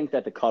do you think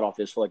that the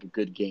cutoff is for like a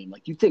good game?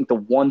 Like, you think the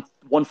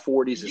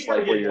 140s is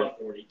like where you're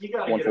 140? You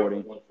got to get over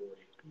 140.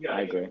 You got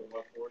to get over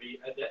 140.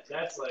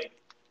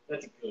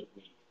 That's a good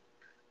week.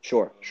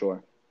 Sure.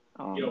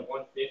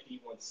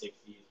 150,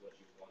 160 is what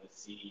you want to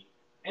see.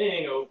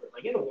 Anything over,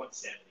 like in the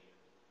 170,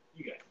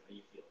 you guys know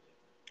you feel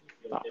different.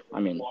 You feel different. I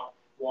mean,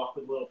 walk a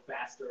little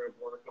faster at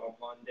work on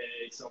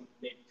Monday,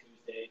 maybe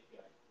Tuesday.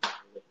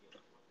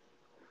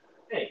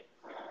 Hey.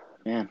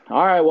 Man.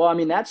 All right. Well, I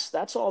mean, that's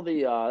all the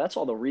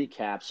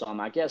recaps.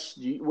 I guess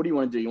what do you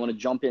want to do? You want to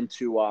jump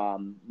into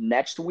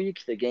next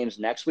week, the games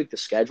next week, the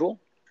schedule,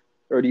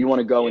 or do you want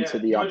to go into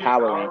the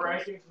power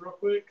rankings real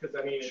quick? Because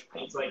I mean,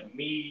 it's like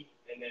me,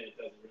 and then it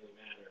doesn't really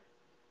matter.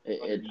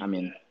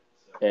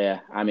 Yeah.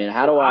 I mean,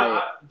 how do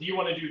I? Do you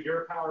want to do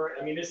your power?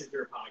 I mean, this is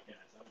your podcast.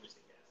 I'm just a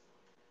guest.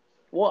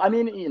 Well, I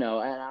mean, and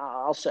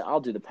I'll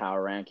do the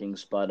power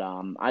rankings, but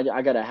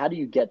I gotta. How do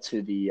you get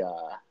to the?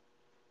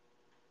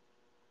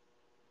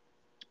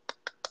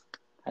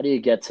 How do you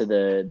get to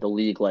the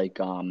league like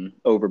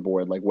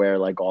overboard, like where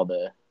like all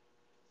the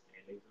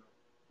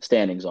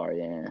standings are?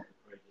 Yeah.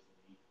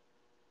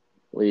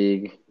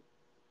 League.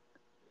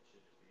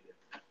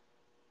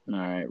 All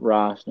right,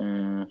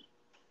 roster.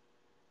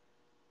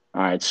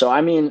 All right, so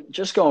I mean,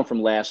 just going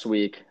from last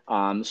week,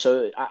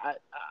 so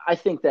I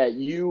think that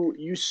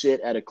you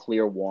sit at a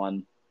clear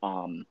one,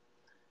 and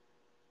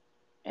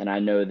I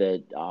know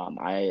that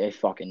I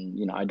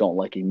fucking I don't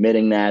like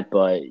admitting that,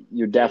 but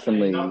you're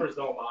definitely numbers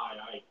don't lie.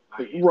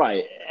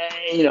 Right.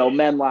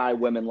 Men lie,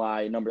 women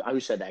lie. Who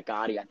said that?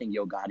 Gotti. I think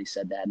Yo Gotti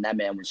said that, and that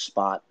man was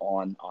spot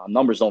on.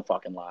 Numbers don't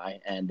fucking lie.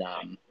 And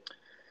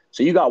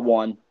so you got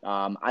one.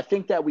 I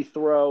think that we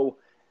throw.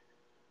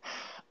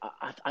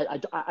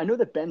 I know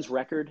that Ben's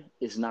record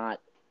is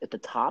not at the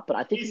top, but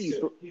I think he's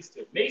two.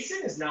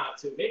 Mason is not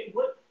two.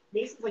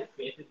 Mason's like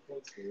fifth in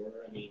point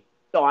scorer. I mean.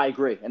 No, I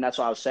agree, and that's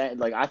what I was saying.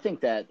 Like, I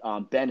think that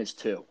Ben is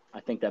two.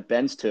 I think that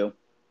Ben's two.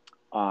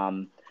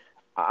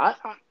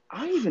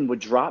 I even would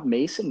drop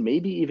Mason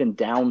maybe even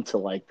down to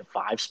like the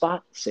 5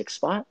 spot, 6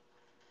 spot.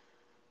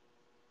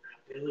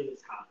 Billy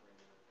is hot right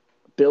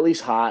now. Billy's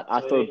hot.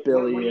 I throw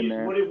Billy in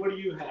there. What do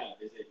you have?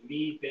 Is it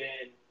me,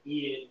 Ben,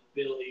 Ian,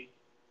 Billy,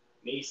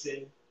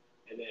 Mason,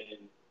 and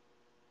then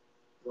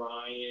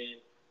Brian?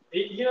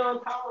 In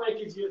power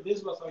rankings, this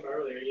is what I was talking about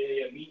earlier.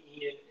 Yeah, me,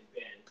 Ian, and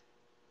Ben.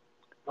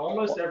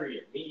 Almost every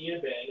year, me, Ian,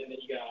 and Ben, and then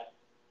you got,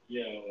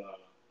 you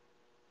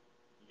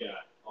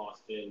got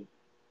Austin,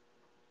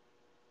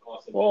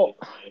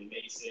 and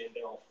Mason.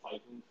 They're all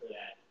fighting for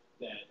that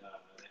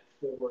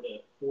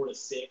 4 to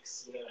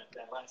 6,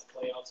 that last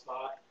playoff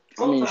spot.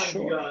 Sometimes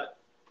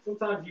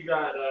you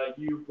got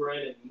you,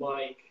 Brent, and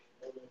Mike.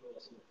 I don't know who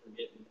else I'm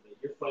forgetting, but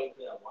you're fighting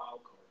for that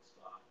wild card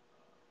spot.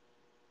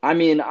 I'm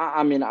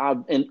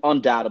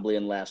undoubtedly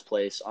in last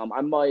place.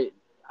 I might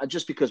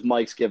just because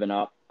Mike's given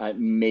up.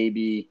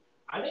 Maybe.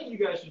 I think you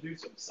guys should do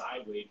some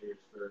side wagers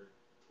for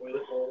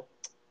toilet bowl.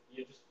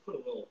 You just put a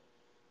little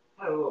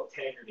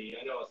integrity.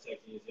 I know I was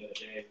texting you the other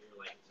day, and you were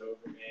like, "It's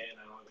over, man.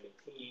 I don't have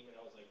any team." And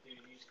I was like, "Dude,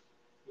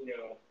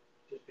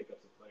 just pick up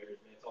some players,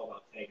 man. It's all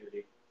about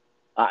integrity."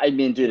 I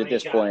mean, dude, at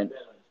this point,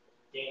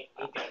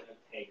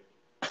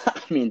 I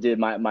mean, dude,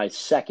 my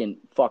second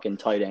fucking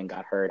tight end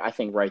got hurt. I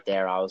think right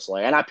there, I was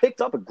like, and I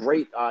picked up a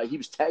great.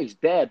 He's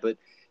bad, but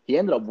he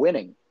ended up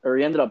winning, or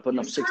he ended up putting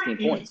up 16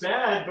 points. He was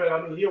bad, but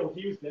I mean, he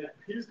was bad.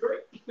 He was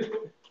great.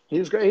 He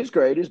was great. He's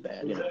great. He's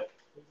bad.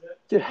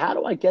 Dude, how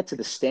do I get to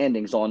the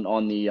standings on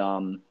the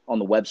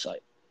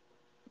website?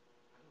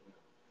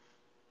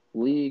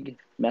 League,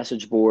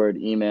 message board,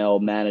 email,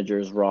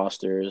 managers,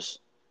 rosters.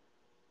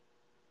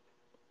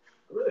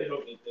 I really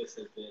hope that this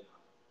has been.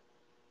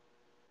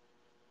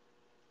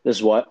 This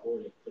is what?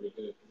 Pretty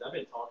good because I've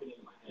been talking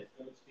into my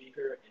headphone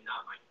speaker and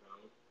not my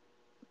phone.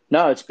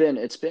 No, it's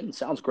been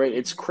sounds great.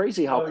 It's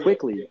crazy how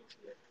quickly.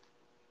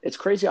 It's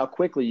crazy how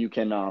quickly you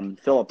can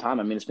fill up time.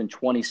 I mean, it's been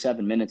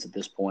 27 minutes at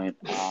this point.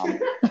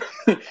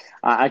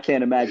 I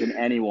can't imagine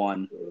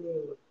anyone.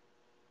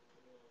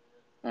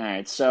 All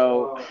right,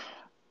 so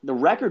the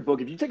record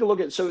book. If you take a look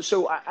at,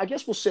 so I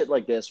guess we'll sit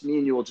like this. Me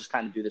and you will just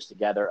kind of do this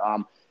together.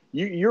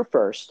 You're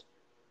first.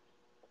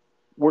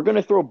 We're going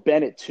to throw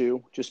Bennett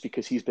too, just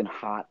because he's been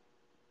hot.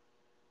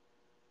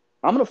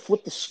 I'm going to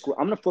flip the script.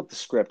 I'm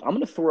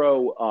going to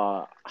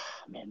throw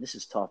man, this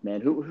is tough, man.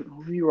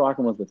 Who are you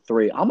rocking with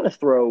 3? I'm going to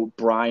throw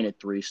Brian at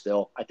 3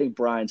 still. I think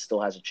Brian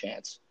still has a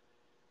chance.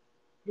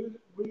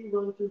 Will you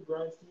run through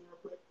Brian's team real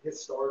quick?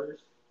 His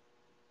starters?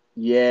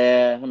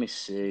 Yeah, let me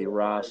see.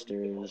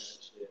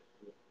 Rosters.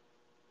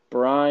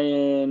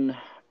 Brian.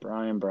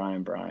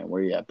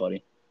 Where you at,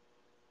 buddy?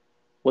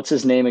 What's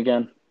his name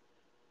again?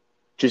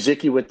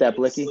 Jazicki with that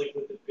blicky? Slick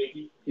with the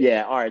biggie?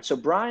 Yeah, all right. So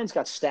Brian's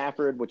got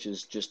Stafford, which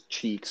is just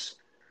cheeks.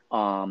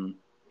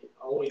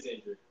 Always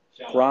injured.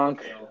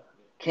 Gronk.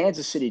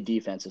 Kansas City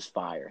defense is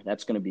fire.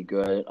 That's going to be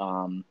good.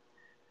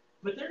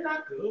 But they're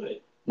not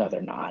good. No,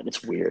 they're not.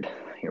 It's weird.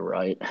 You're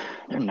right.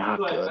 They're not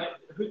good.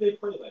 Who did they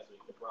play last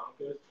week? The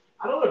Broncos?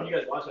 I don't know if you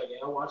guys watched that game.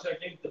 I watched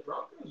that game. The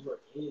Broncos were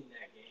in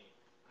that game.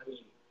 I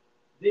mean,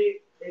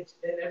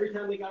 and every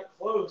time they got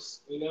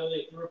close, they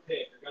threw a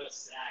pick or got a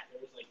sack.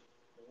 There was like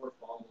 4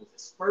 fumbles.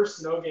 This first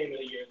snow game of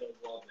the year, they'll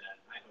love that.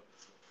 I hope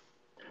it's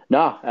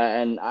No,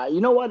 and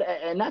you know what?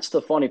 And that's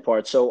the funny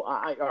part. So,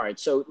 all right.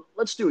 So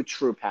let's do a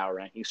true power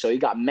ranking. So you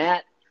got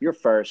Matt, you're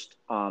first.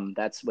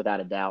 That's without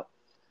a doubt.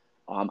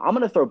 I'm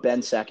going to throw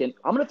Ben second.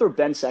 I'm going to throw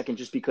Ben second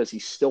just because he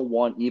still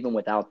won even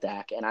without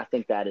Dak, and I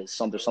think that is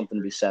something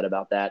to be said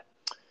about that.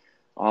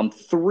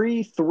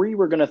 3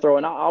 we're going to throw,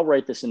 and I'll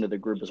write this into the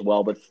group as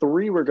well. But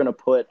 3 we're going to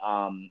put.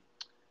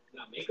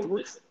 make them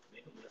listen.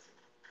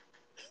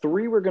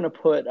 3 we're going to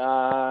put.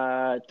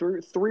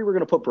 3 we're going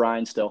to put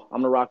Brian still.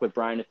 I'm going to rock with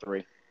Brian at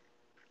 3.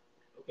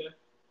 Okay.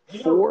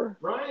 4.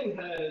 Brian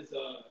has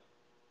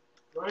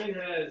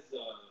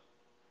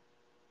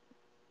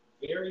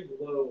very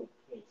low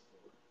points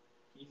score.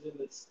 He's in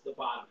the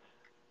bottom half.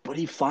 But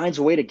he finds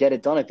a way to get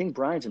it done. I think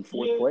Brian's in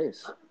 4th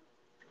place.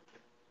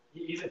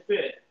 He's a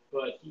 5th,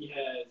 but he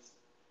has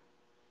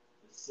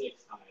the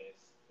 6th highest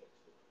points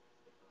score.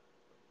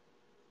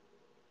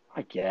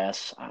 I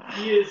guess.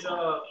 He is.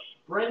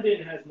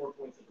 Brendan has more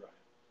points than Brian.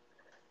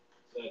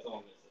 So that's all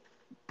I'm going to say.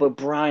 But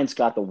Brian's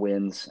got the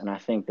wins, and I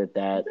think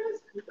that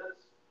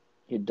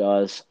he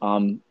does.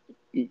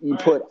 You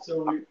put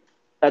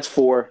that's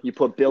 4. You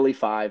put Billy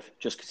 5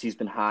 just because he's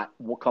been hot.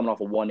 We're coming off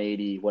a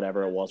 180,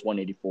 whatever it was,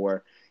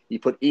 184. You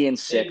put Ian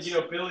 6.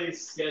 And,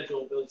 Billy's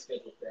schedule's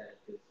bad.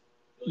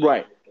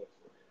 Right.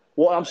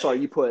 Well, I'm sorry.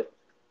 You put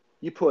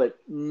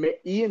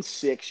Ian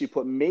 6. You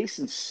put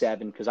Mason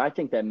 7 because I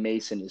think that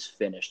Mason is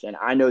finished, and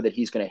I know that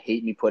he's going to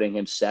hate me putting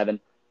him 7.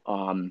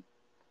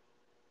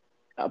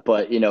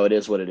 But it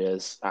is what it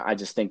is. I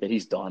just think that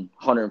he's done.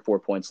 104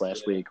 points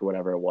last week or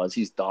whatever it was.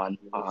 He's done.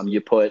 You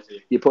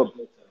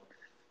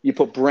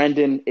put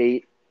Brendan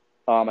 8.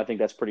 I think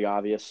that's pretty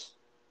obvious.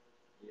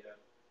 Yeah.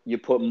 You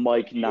put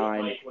Mike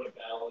 9. Mike would have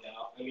battled it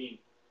out. I mean,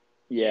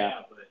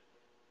 yeah, but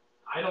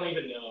I don't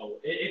even know.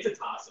 It's a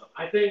toss-up.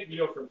 I think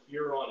from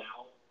here on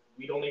out,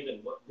 we don't even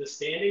look. The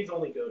standings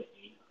only go to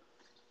 8,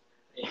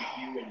 and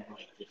you and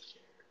Mike just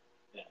share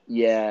that.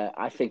 Yeah,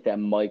 I think that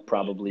Mike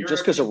probably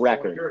just because of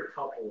record. You're a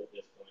couple at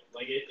this point.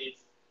 Like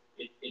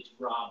it's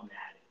Rob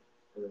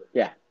Madden.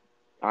 Yeah,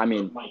 I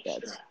mean Mike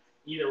that's. Straff.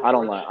 Either I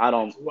don't like. I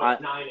don't. 9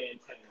 and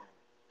 10.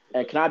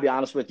 And can I be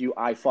honest with you?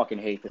 I fucking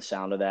hate the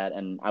sound of that,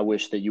 and I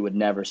wish that you would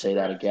never say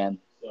that again.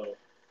 So,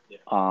 yeah.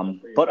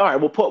 But all right,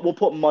 we'll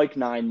put Mike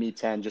 9, me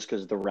 10, just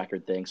because of the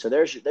record thing. So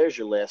there's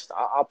your list.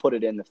 I'll put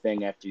it in the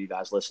thing after you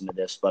guys listen to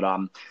this. But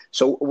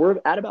so we're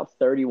at about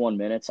 31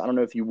 minutes. I don't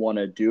know if you want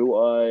to do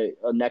a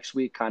next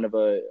week kind of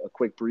a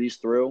quick breeze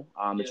through.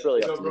 It's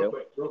really up to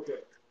you. Real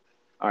quick.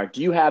 All right.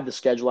 Do you have the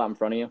schedule out in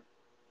front of you?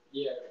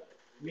 Yeah.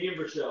 Me and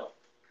Rochelle.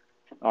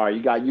 All right,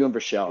 you got you and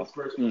Rochelle.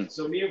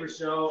 So me and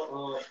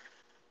Rochelle,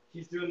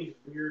 he's doing these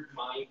weird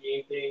mind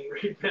game thing where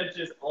he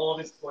benches all of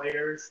his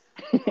players.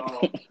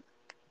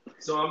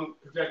 So I'm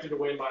projected to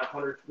win by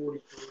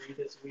 143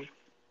 this week.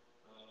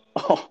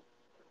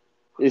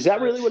 Is that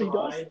really what he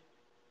does?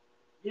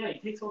 Yeah, he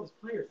takes all his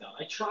players out.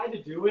 I tried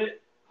to do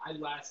it. I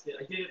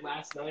did it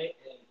last night,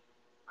 and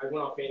I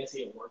went on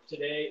fantasy at work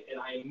today, and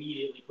I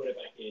immediately put it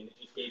back in. It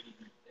just gave me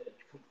a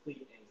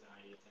complete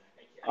anxiety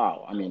attack.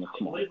 I mean,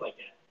 come on. Live like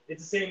that.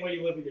 It's the same way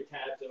you live with your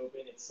tabs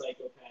open. It's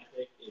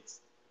psychopathic.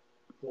 It's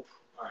all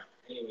right.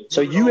 Anyway,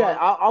 so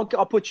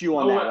I'll put you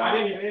on that. I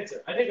didn't even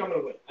answer. I think I'm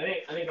gonna win. I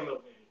think I'm gonna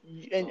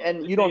win.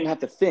 And you don't have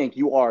to think.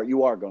 You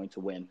are going to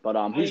win. But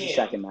who's the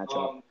second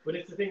matchup? But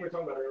it's the thing we were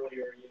talking about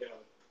earlier.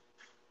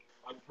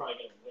 I'm probably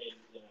gonna win.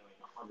 Like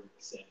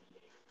 178.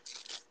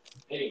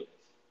 Anyways,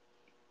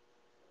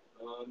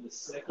 the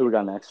second. Who we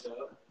got next?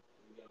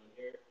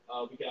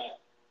 We got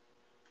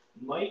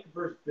Mike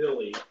versus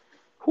Billy.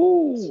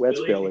 Whoo, that's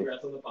Billy.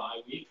 Congrats on the bye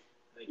week.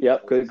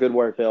 Yep, good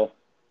work, Bill.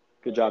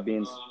 Good job,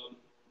 Beans.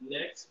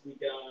 Next, we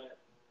got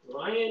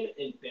Brian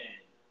and Ben,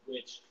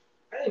 which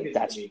I think is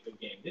going to be a good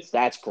game.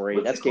 That's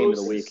great. That's game of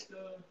the week.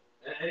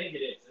 I think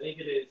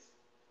it is.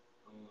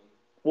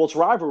 Well, it's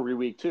rivalry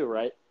week too,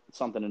 right? It's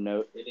something to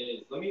note. It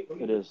is. Let me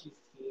look at these teams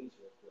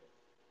real quick.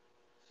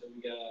 So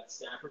we got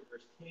Stafford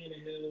versus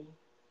Tannehill,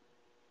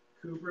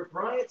 Cooper.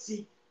 Brian,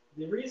 see,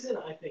 the reason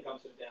I think I'm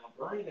so down,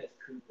 Brian has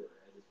Cooper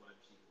as his wide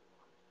receiver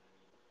 1.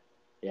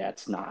 Yeah,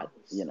 it's not,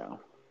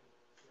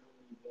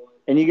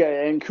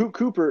 And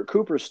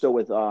Cooper's still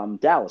with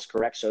Dallas,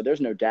 correct? So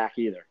there's no Dak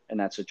either in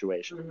that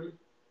situation. Mm-hmm.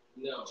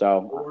 No.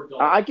 So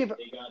I'm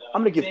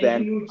gonna give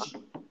Ben.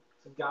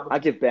 I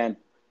give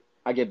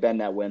Ben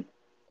that win.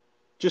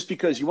 Just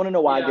because you want to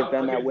know why I give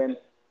Ben that win?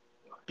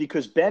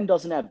 Because Ben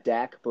doesn't have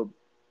Dak, but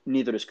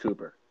neither does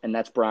Cooper, and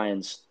that's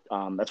Brian's.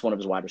 That's one of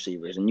his wide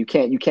receivers, and you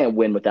can't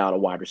win without a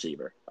wide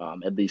receiver,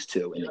 at least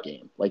two in the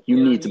game. Like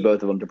you need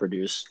both of them to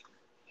produce.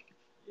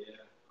 Yeah.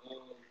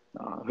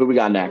 Who we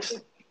got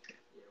next?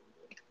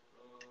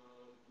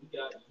 We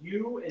got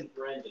you and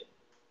Brendan.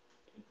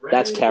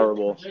 That's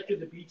terrible. Projected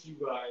to beat you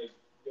by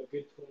a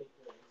good 20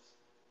 points.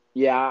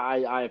 Yeah,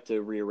 I have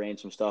to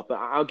rearrange some stuff, but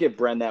I'll give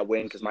Bren that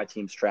win because my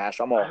team's trash.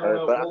 I'm all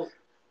hurt, but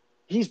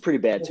he's pretty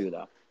bad too,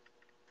 though.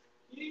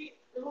 He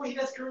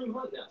has Kareem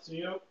Hunt now,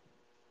 so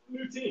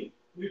new team.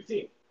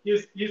 He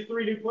has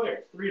 3 new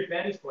players, 3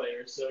 advantage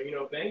players. So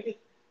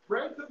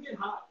Bren could get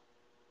hot,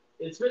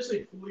 especially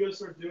if Julio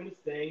starts doing his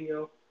thing.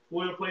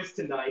 Julio plays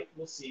tonight.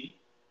 We'll see.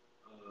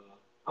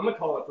 I'm gonna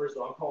call it first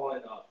of all. I'm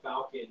calling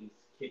Falcons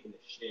kicking the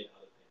shit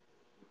out of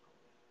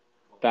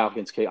him.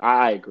 Falcons kick.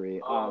 I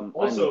agree.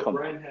 Also,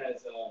 Bren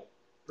has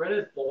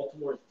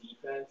Baltimore's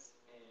defense,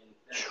 and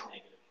that's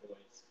negative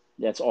points.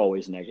 That's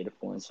always negative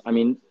points. I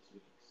mean,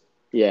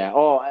 yeah.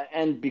 Oh,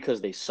 and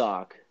because they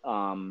suck.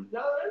 No,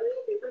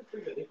 they're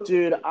pretty good.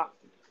 Dude,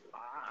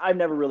 I've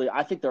never really.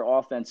 I think their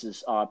offense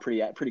is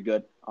pretty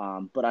good.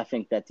 But I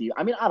think that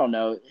I don't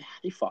know.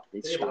 They shot the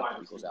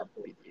Eagles out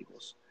to beat the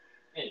Eagles.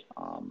 Anyway.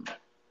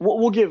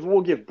 We'll give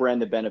Bren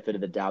the benefit of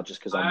the doubt just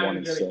because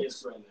I'm 1-6. Give Bren that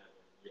one,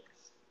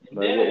 yes. And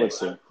but then let's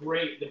see.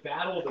 The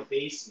battle of the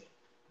basement.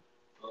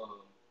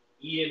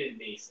 Ian and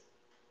Mason.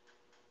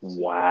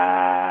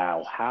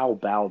 Wow, how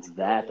about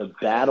that? The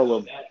battle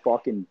of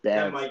fucking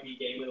beds. That might be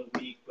game of the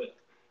week, but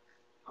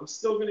I'm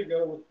still gonna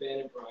go with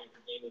Ben and Brian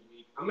for game of the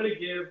week. I'm gonna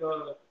give.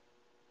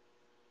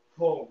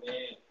 Oh man,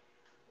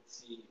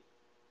 let's see.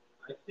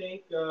 I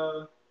think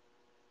we're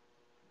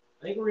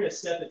gonna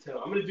set the tone.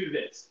 I'm gonna do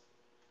this.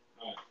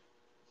 All right.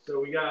 So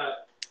we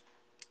got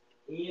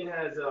Ian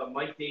has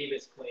Mike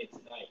Davis playing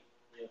tonight.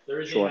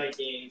 Thursday night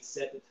games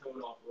set the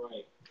tone off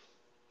right.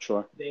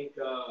 Sure. I think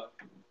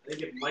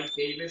if Mike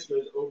Davis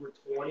goes over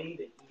 20,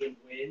 then Ian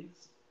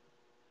wins.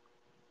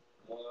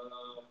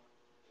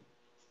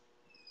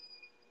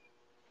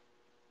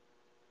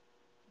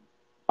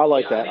 I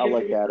like that. I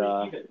like that.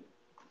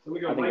 So we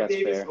go Mike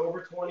Davis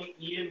over 20,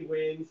 Ian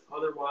wins.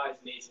 Otherwise,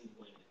 Mason's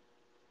winning.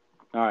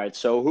 All right.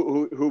 So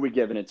who are we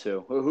giving it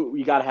to? Who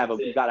you gotta have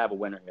a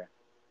winner here.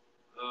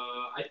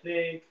 I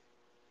think.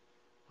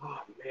 Oh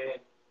man,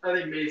 I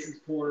think Mason's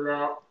poured it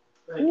out.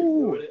 I think he's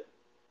doing it.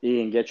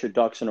 Ian, get your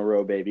ducks in a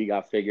row, baby. You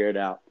got to figure it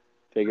out.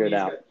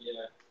 Yeah.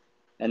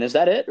 And is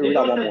that it? Or we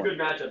got one more? Good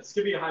matchup. This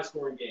could be a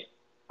high-scoring game.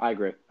 I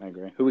agree.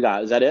 Who we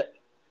got? Is that it?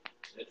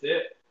 That's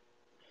it.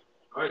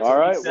 All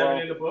right. Week 7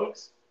 in the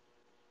books.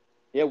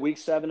 Yeah, week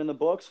 7 in the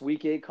books.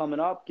 Week 8 coming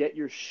up. Get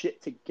your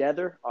shit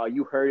together.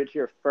 You heard it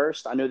here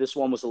first. I know this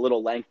one was a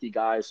little lengthy,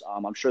 guys.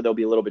 I'm sure they'll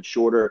be a little bit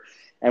shorter.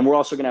 And we're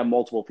also going to have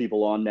multiple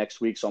people on next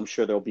week, so I'm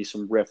sure there'll be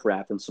some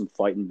riff-raff and some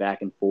fighting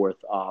back and forth.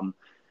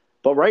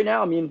 But right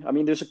now, I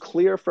mean, there's a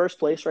clear first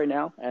place right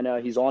now, and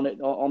he's on the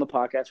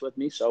podcast with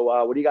me.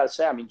 So what do you got to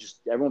say? I mean, just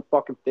everyone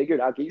fucking figured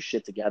out, get your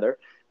shit together.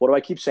 What do I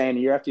keep saying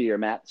year after year,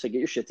 Matt? Say, get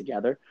your shit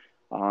together.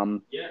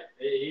 Yeah,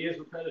 he is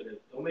repetitive.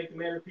 Don't make the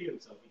man repeat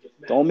himself. He gets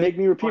mad. Don't make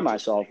me repeat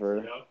myself.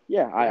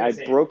 I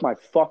broke my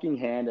fucking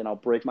hand, and I'll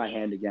break my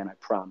hand again, I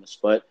promise.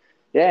 But,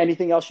 yeah,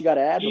 anything else you got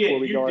to add before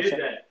we go? You did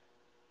that.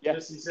 Yeah.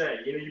 Just to say,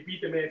 you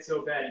beat the man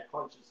so bad, he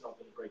punched himself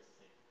and it breaks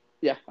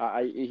his hand.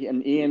 Yeah,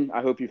 and Ian,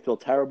 I hope you feel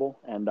terrible.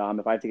 And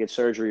if I have to get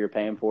surgery, you're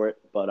paying for it.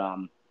 But,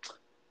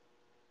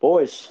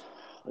 boys,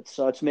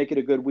 let's make it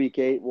a good week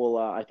 8.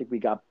 I think we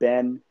got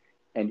Ben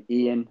and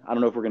Ian. I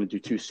don't know if we're going to do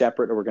 2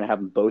 separate or we're going to have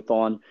them both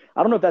on.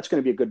 I don't know if that's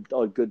going to be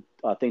a good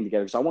thing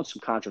together because I want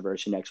some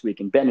controversy next week.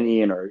 And Ben and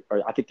Ian are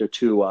I think they're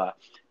too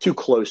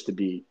close to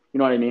be. You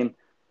know what I mean?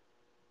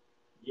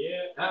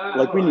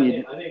 Yeah. We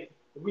need. I think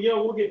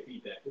we'll get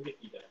feedback. From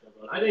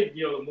everyone. I think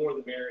the more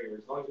the merrier.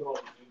 As long as we all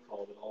do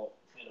call with all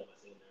 10 of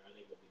us in there, I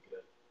think we'll be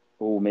good.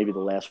 Oh, maybe the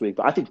last week,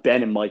 but I think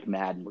Ben and Mike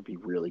Madden would be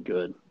really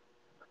good.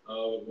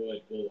 Oh,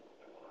 good. Cool.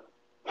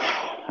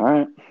 All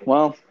right.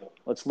 Well,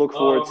 let's look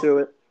forward to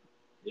it.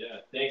 Yeah.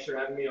 Thanks for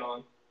having me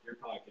on your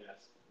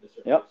podcast,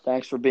 Mr. Yep.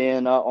 Thanks for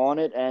being on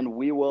it, and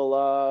we will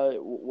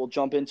we'll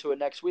jump into it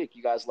next week.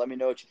 You guys, let me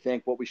know what you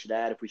think, what we should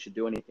add, if we should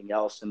do anything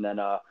else, and then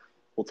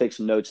we'll take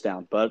some notes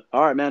down. But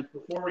all right, man.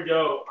 Before we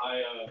go,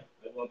 I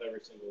love every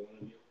single one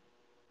of you.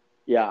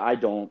 Yeah, I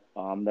don't.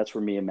 That's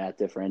where me and Matt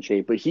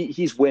differentiate. But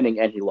he's winning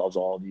and he loves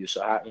all of you.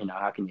 So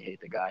how can you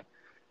hate the guy?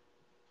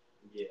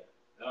 Yeah.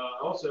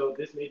 Also,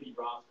 this may be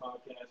Rob's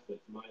podcast, but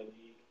it's my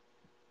league,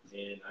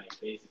 and I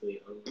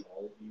basically own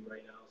all of you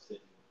right now,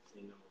 sitting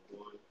number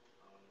 1.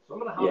 So I'm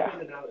gonna hop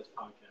in and out of this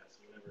podcast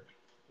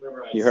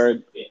whenever I see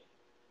fit.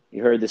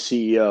 You heard the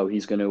CEO.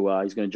 He's gonna